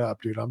make it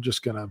up, dude. I'm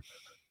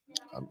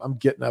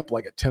getting up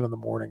like at 10 in the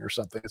morning or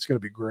something. It's going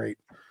to be great.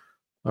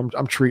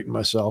 I'm treating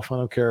myself. I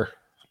don't care.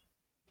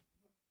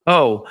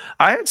 Oh,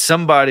 I had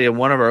somebody in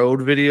one of our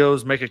old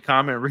videos make a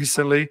comment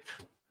recently.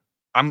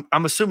 I'm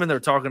assuming they're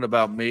talking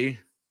about me.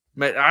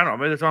 I don't know.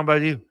 Maybe they're talking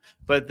about you.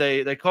 But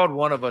they called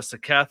one of us a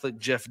Catholic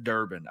Jeff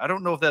Durbin. I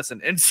don't know if that's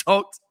an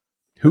insult.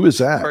 Who is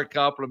that? Or a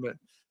compliment.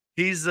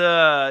 He's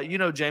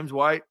James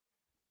White.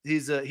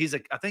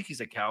 I think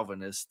he's a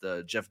Calvinist,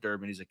 Jeff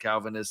Durbin. He's a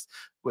Calvinist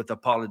with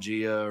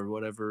Apologia or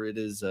whatever it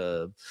is,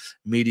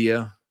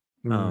 media.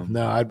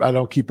 No, I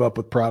don't keep up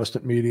with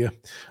Protestant media.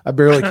 I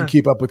barely can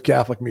keep up with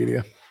Catholic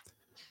media.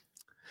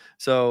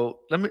 So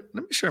let me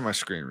share my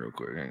screen real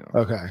quick. Hang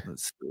on. Okay.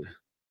 Let's see.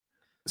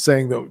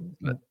 Saying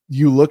that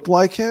you looked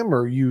like him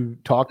or you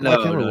talked like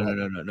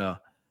him? No.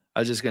 I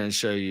was just going to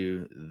show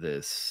you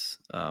this.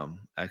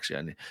 Actually,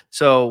 I need.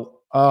 So.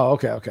 Oh,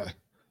 okay.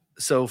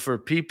 So for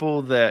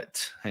people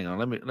that, hang on,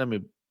 let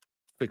me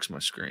fix my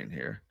screen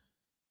here.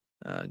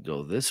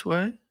 Go this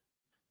way.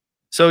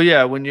 So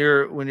yeah, when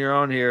you're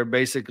on here,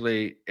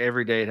 basically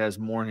every day it has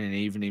morning and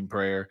evening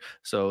prayer.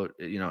 So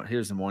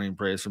here's the morning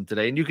prayers from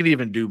today, and you can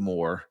even do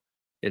more.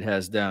 It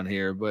has down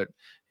here, but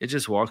it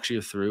just walks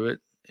you through it,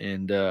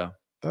 and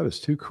that is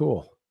too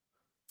cool.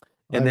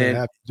 And then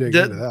have to dig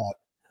into that.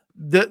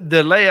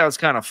 The layout's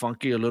kind of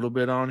funky a little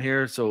bit on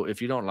here. So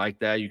if you don't like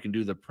that, you can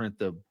do the print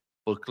the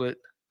booklet,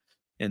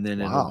 and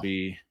then it'll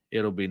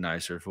be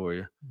nicer for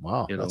you.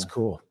 Wow, that's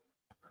cool.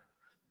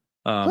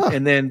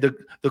 And then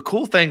the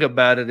cool thing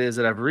about it is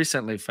that I've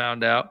recently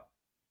found out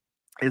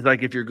is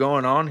like if you're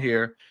going on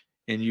here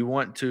and you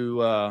want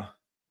to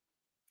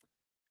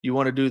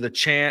do the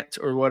chant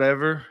or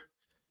whatever,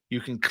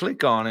 you can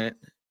click on it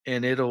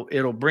and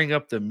it'll bring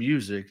up the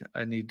music.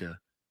 I need to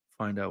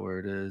find out where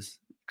it is.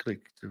 Click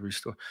to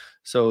restore.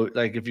 So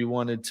like if you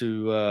wanted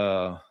to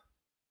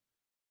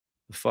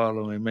the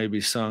following may be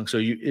sung. So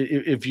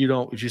if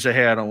you say,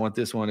 hey, I don't want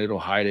this one, it'll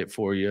hide it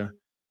for you.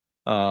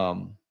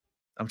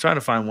 I'm trying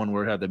to find one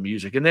where it had the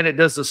music, and then it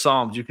does the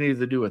Psalms. You can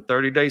either do a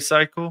 30-day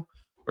cycle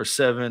or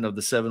 7 of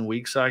the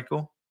 7-week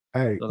cycle.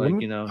 Hey, so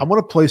I want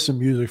to play some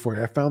music for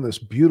you. I found this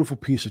beautiful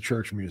piece of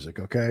church music.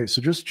 Okay,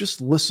 so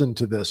just listen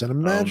to this and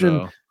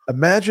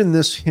imagine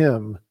this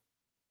hymn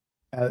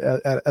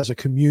as a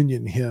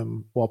communion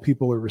hymn while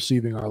people are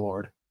receiving our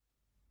Lord.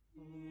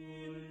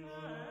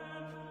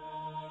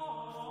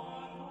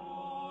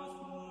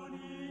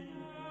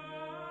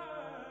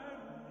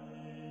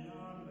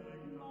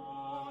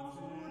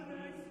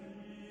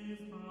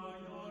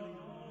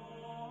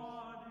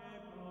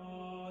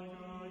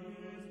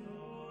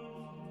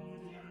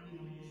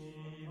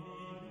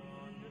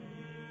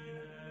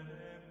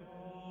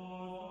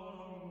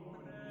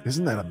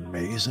 Isn't that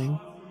amazing?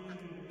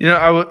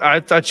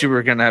 I thought you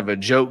were going to have a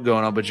joke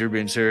going on, but you're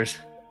being serious.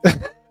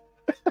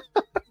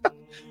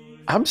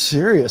 I'm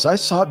serious. I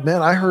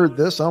heard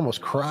this. I almost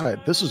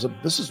cried. This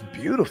is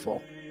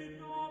beautiful.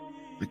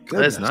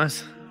 That's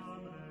nice.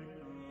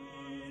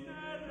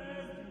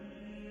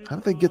 How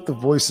do they get the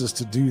voices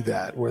to do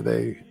that where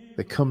they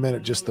come in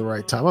at just the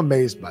right time? I'm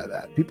amazed by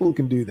that. People who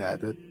can do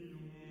that.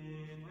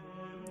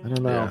 I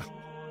don't know. Yeah.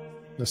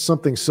 There's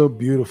something so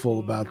beautiful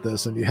about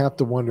this, and you have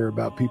to wonder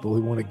about people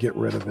who want to get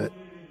rid of it.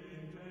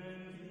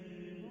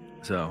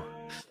 So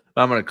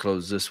I'm going to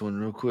close this one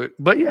real quick.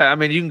 But yeah, I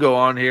mean, you can go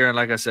on here, and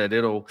like I said,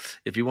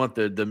 if you want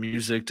the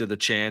music to the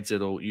chants,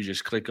 you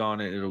just click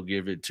on it, it'll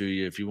give it to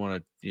you. If you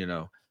want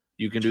to,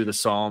 you can do the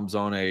Psalms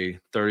on a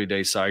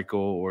 30-day cycle,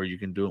 or you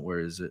can do it. Where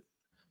is it?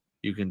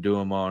 You can do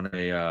them on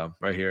a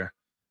right here.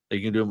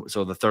 You can do them.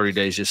 So the 30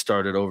 days just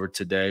started over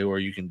today, or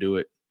you can do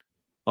it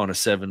on a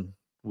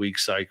 7-week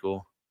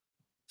cycle.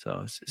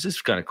 So it's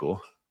just kind of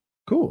cool.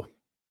 Cool.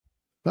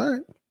 All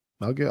right.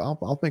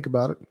 I'll think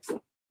about it.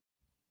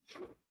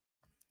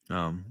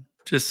 I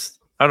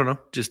don't know,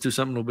 just do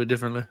something a little bit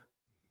differently.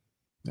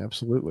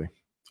 Absolutely.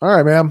 All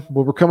right, man.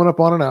 Well, we're coming up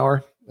on an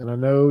hour, and I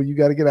know you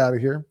got to get out of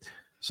here.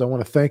 So I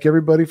want to thank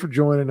everybody for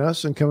joining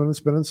us and coming and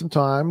spending some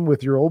time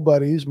with your old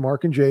buddies,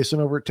 Mark and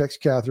Jason over at Tex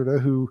Cathedra,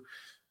 who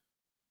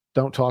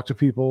don't talk to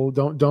people,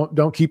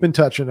 don't keep in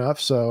touch enough.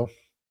 So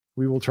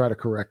we will try to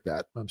correct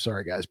that. I'm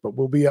sorry, guys, but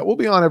we'll be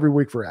on every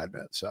week for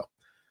Advent. So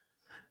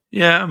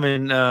yeah, I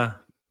mean,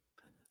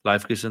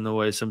 life gets in the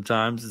way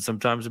sometimes, and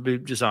sometimes to be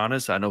just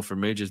honest, I know for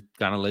me, just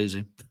kind of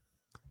lazy.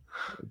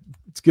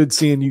 It's good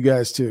seeing you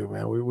guys too,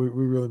 man. We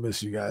really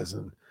miss you guys,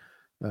 and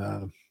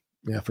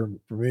yeah, for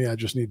me, I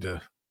just need to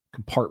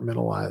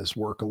compartmentalize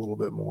work a little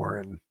bit more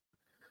and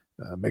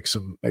make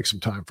some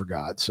time for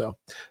God. So,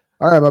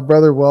 all right, my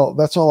brother. Well,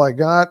 that's all I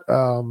got.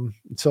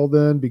 Until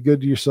then, be good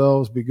to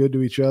yourselves, be good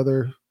to each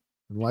other.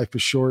 And life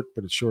is short,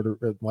 but it's shorter.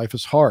 Life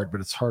is hard,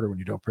 but it's harder when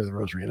you don't pray the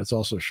rosary, and it's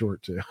also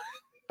short too.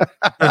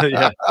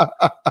 Yeah.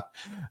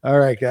 All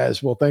right,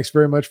 guys. Well, thanks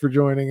very much for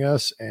joining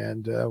us,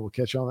 and we'll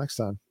catch y'all next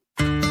time.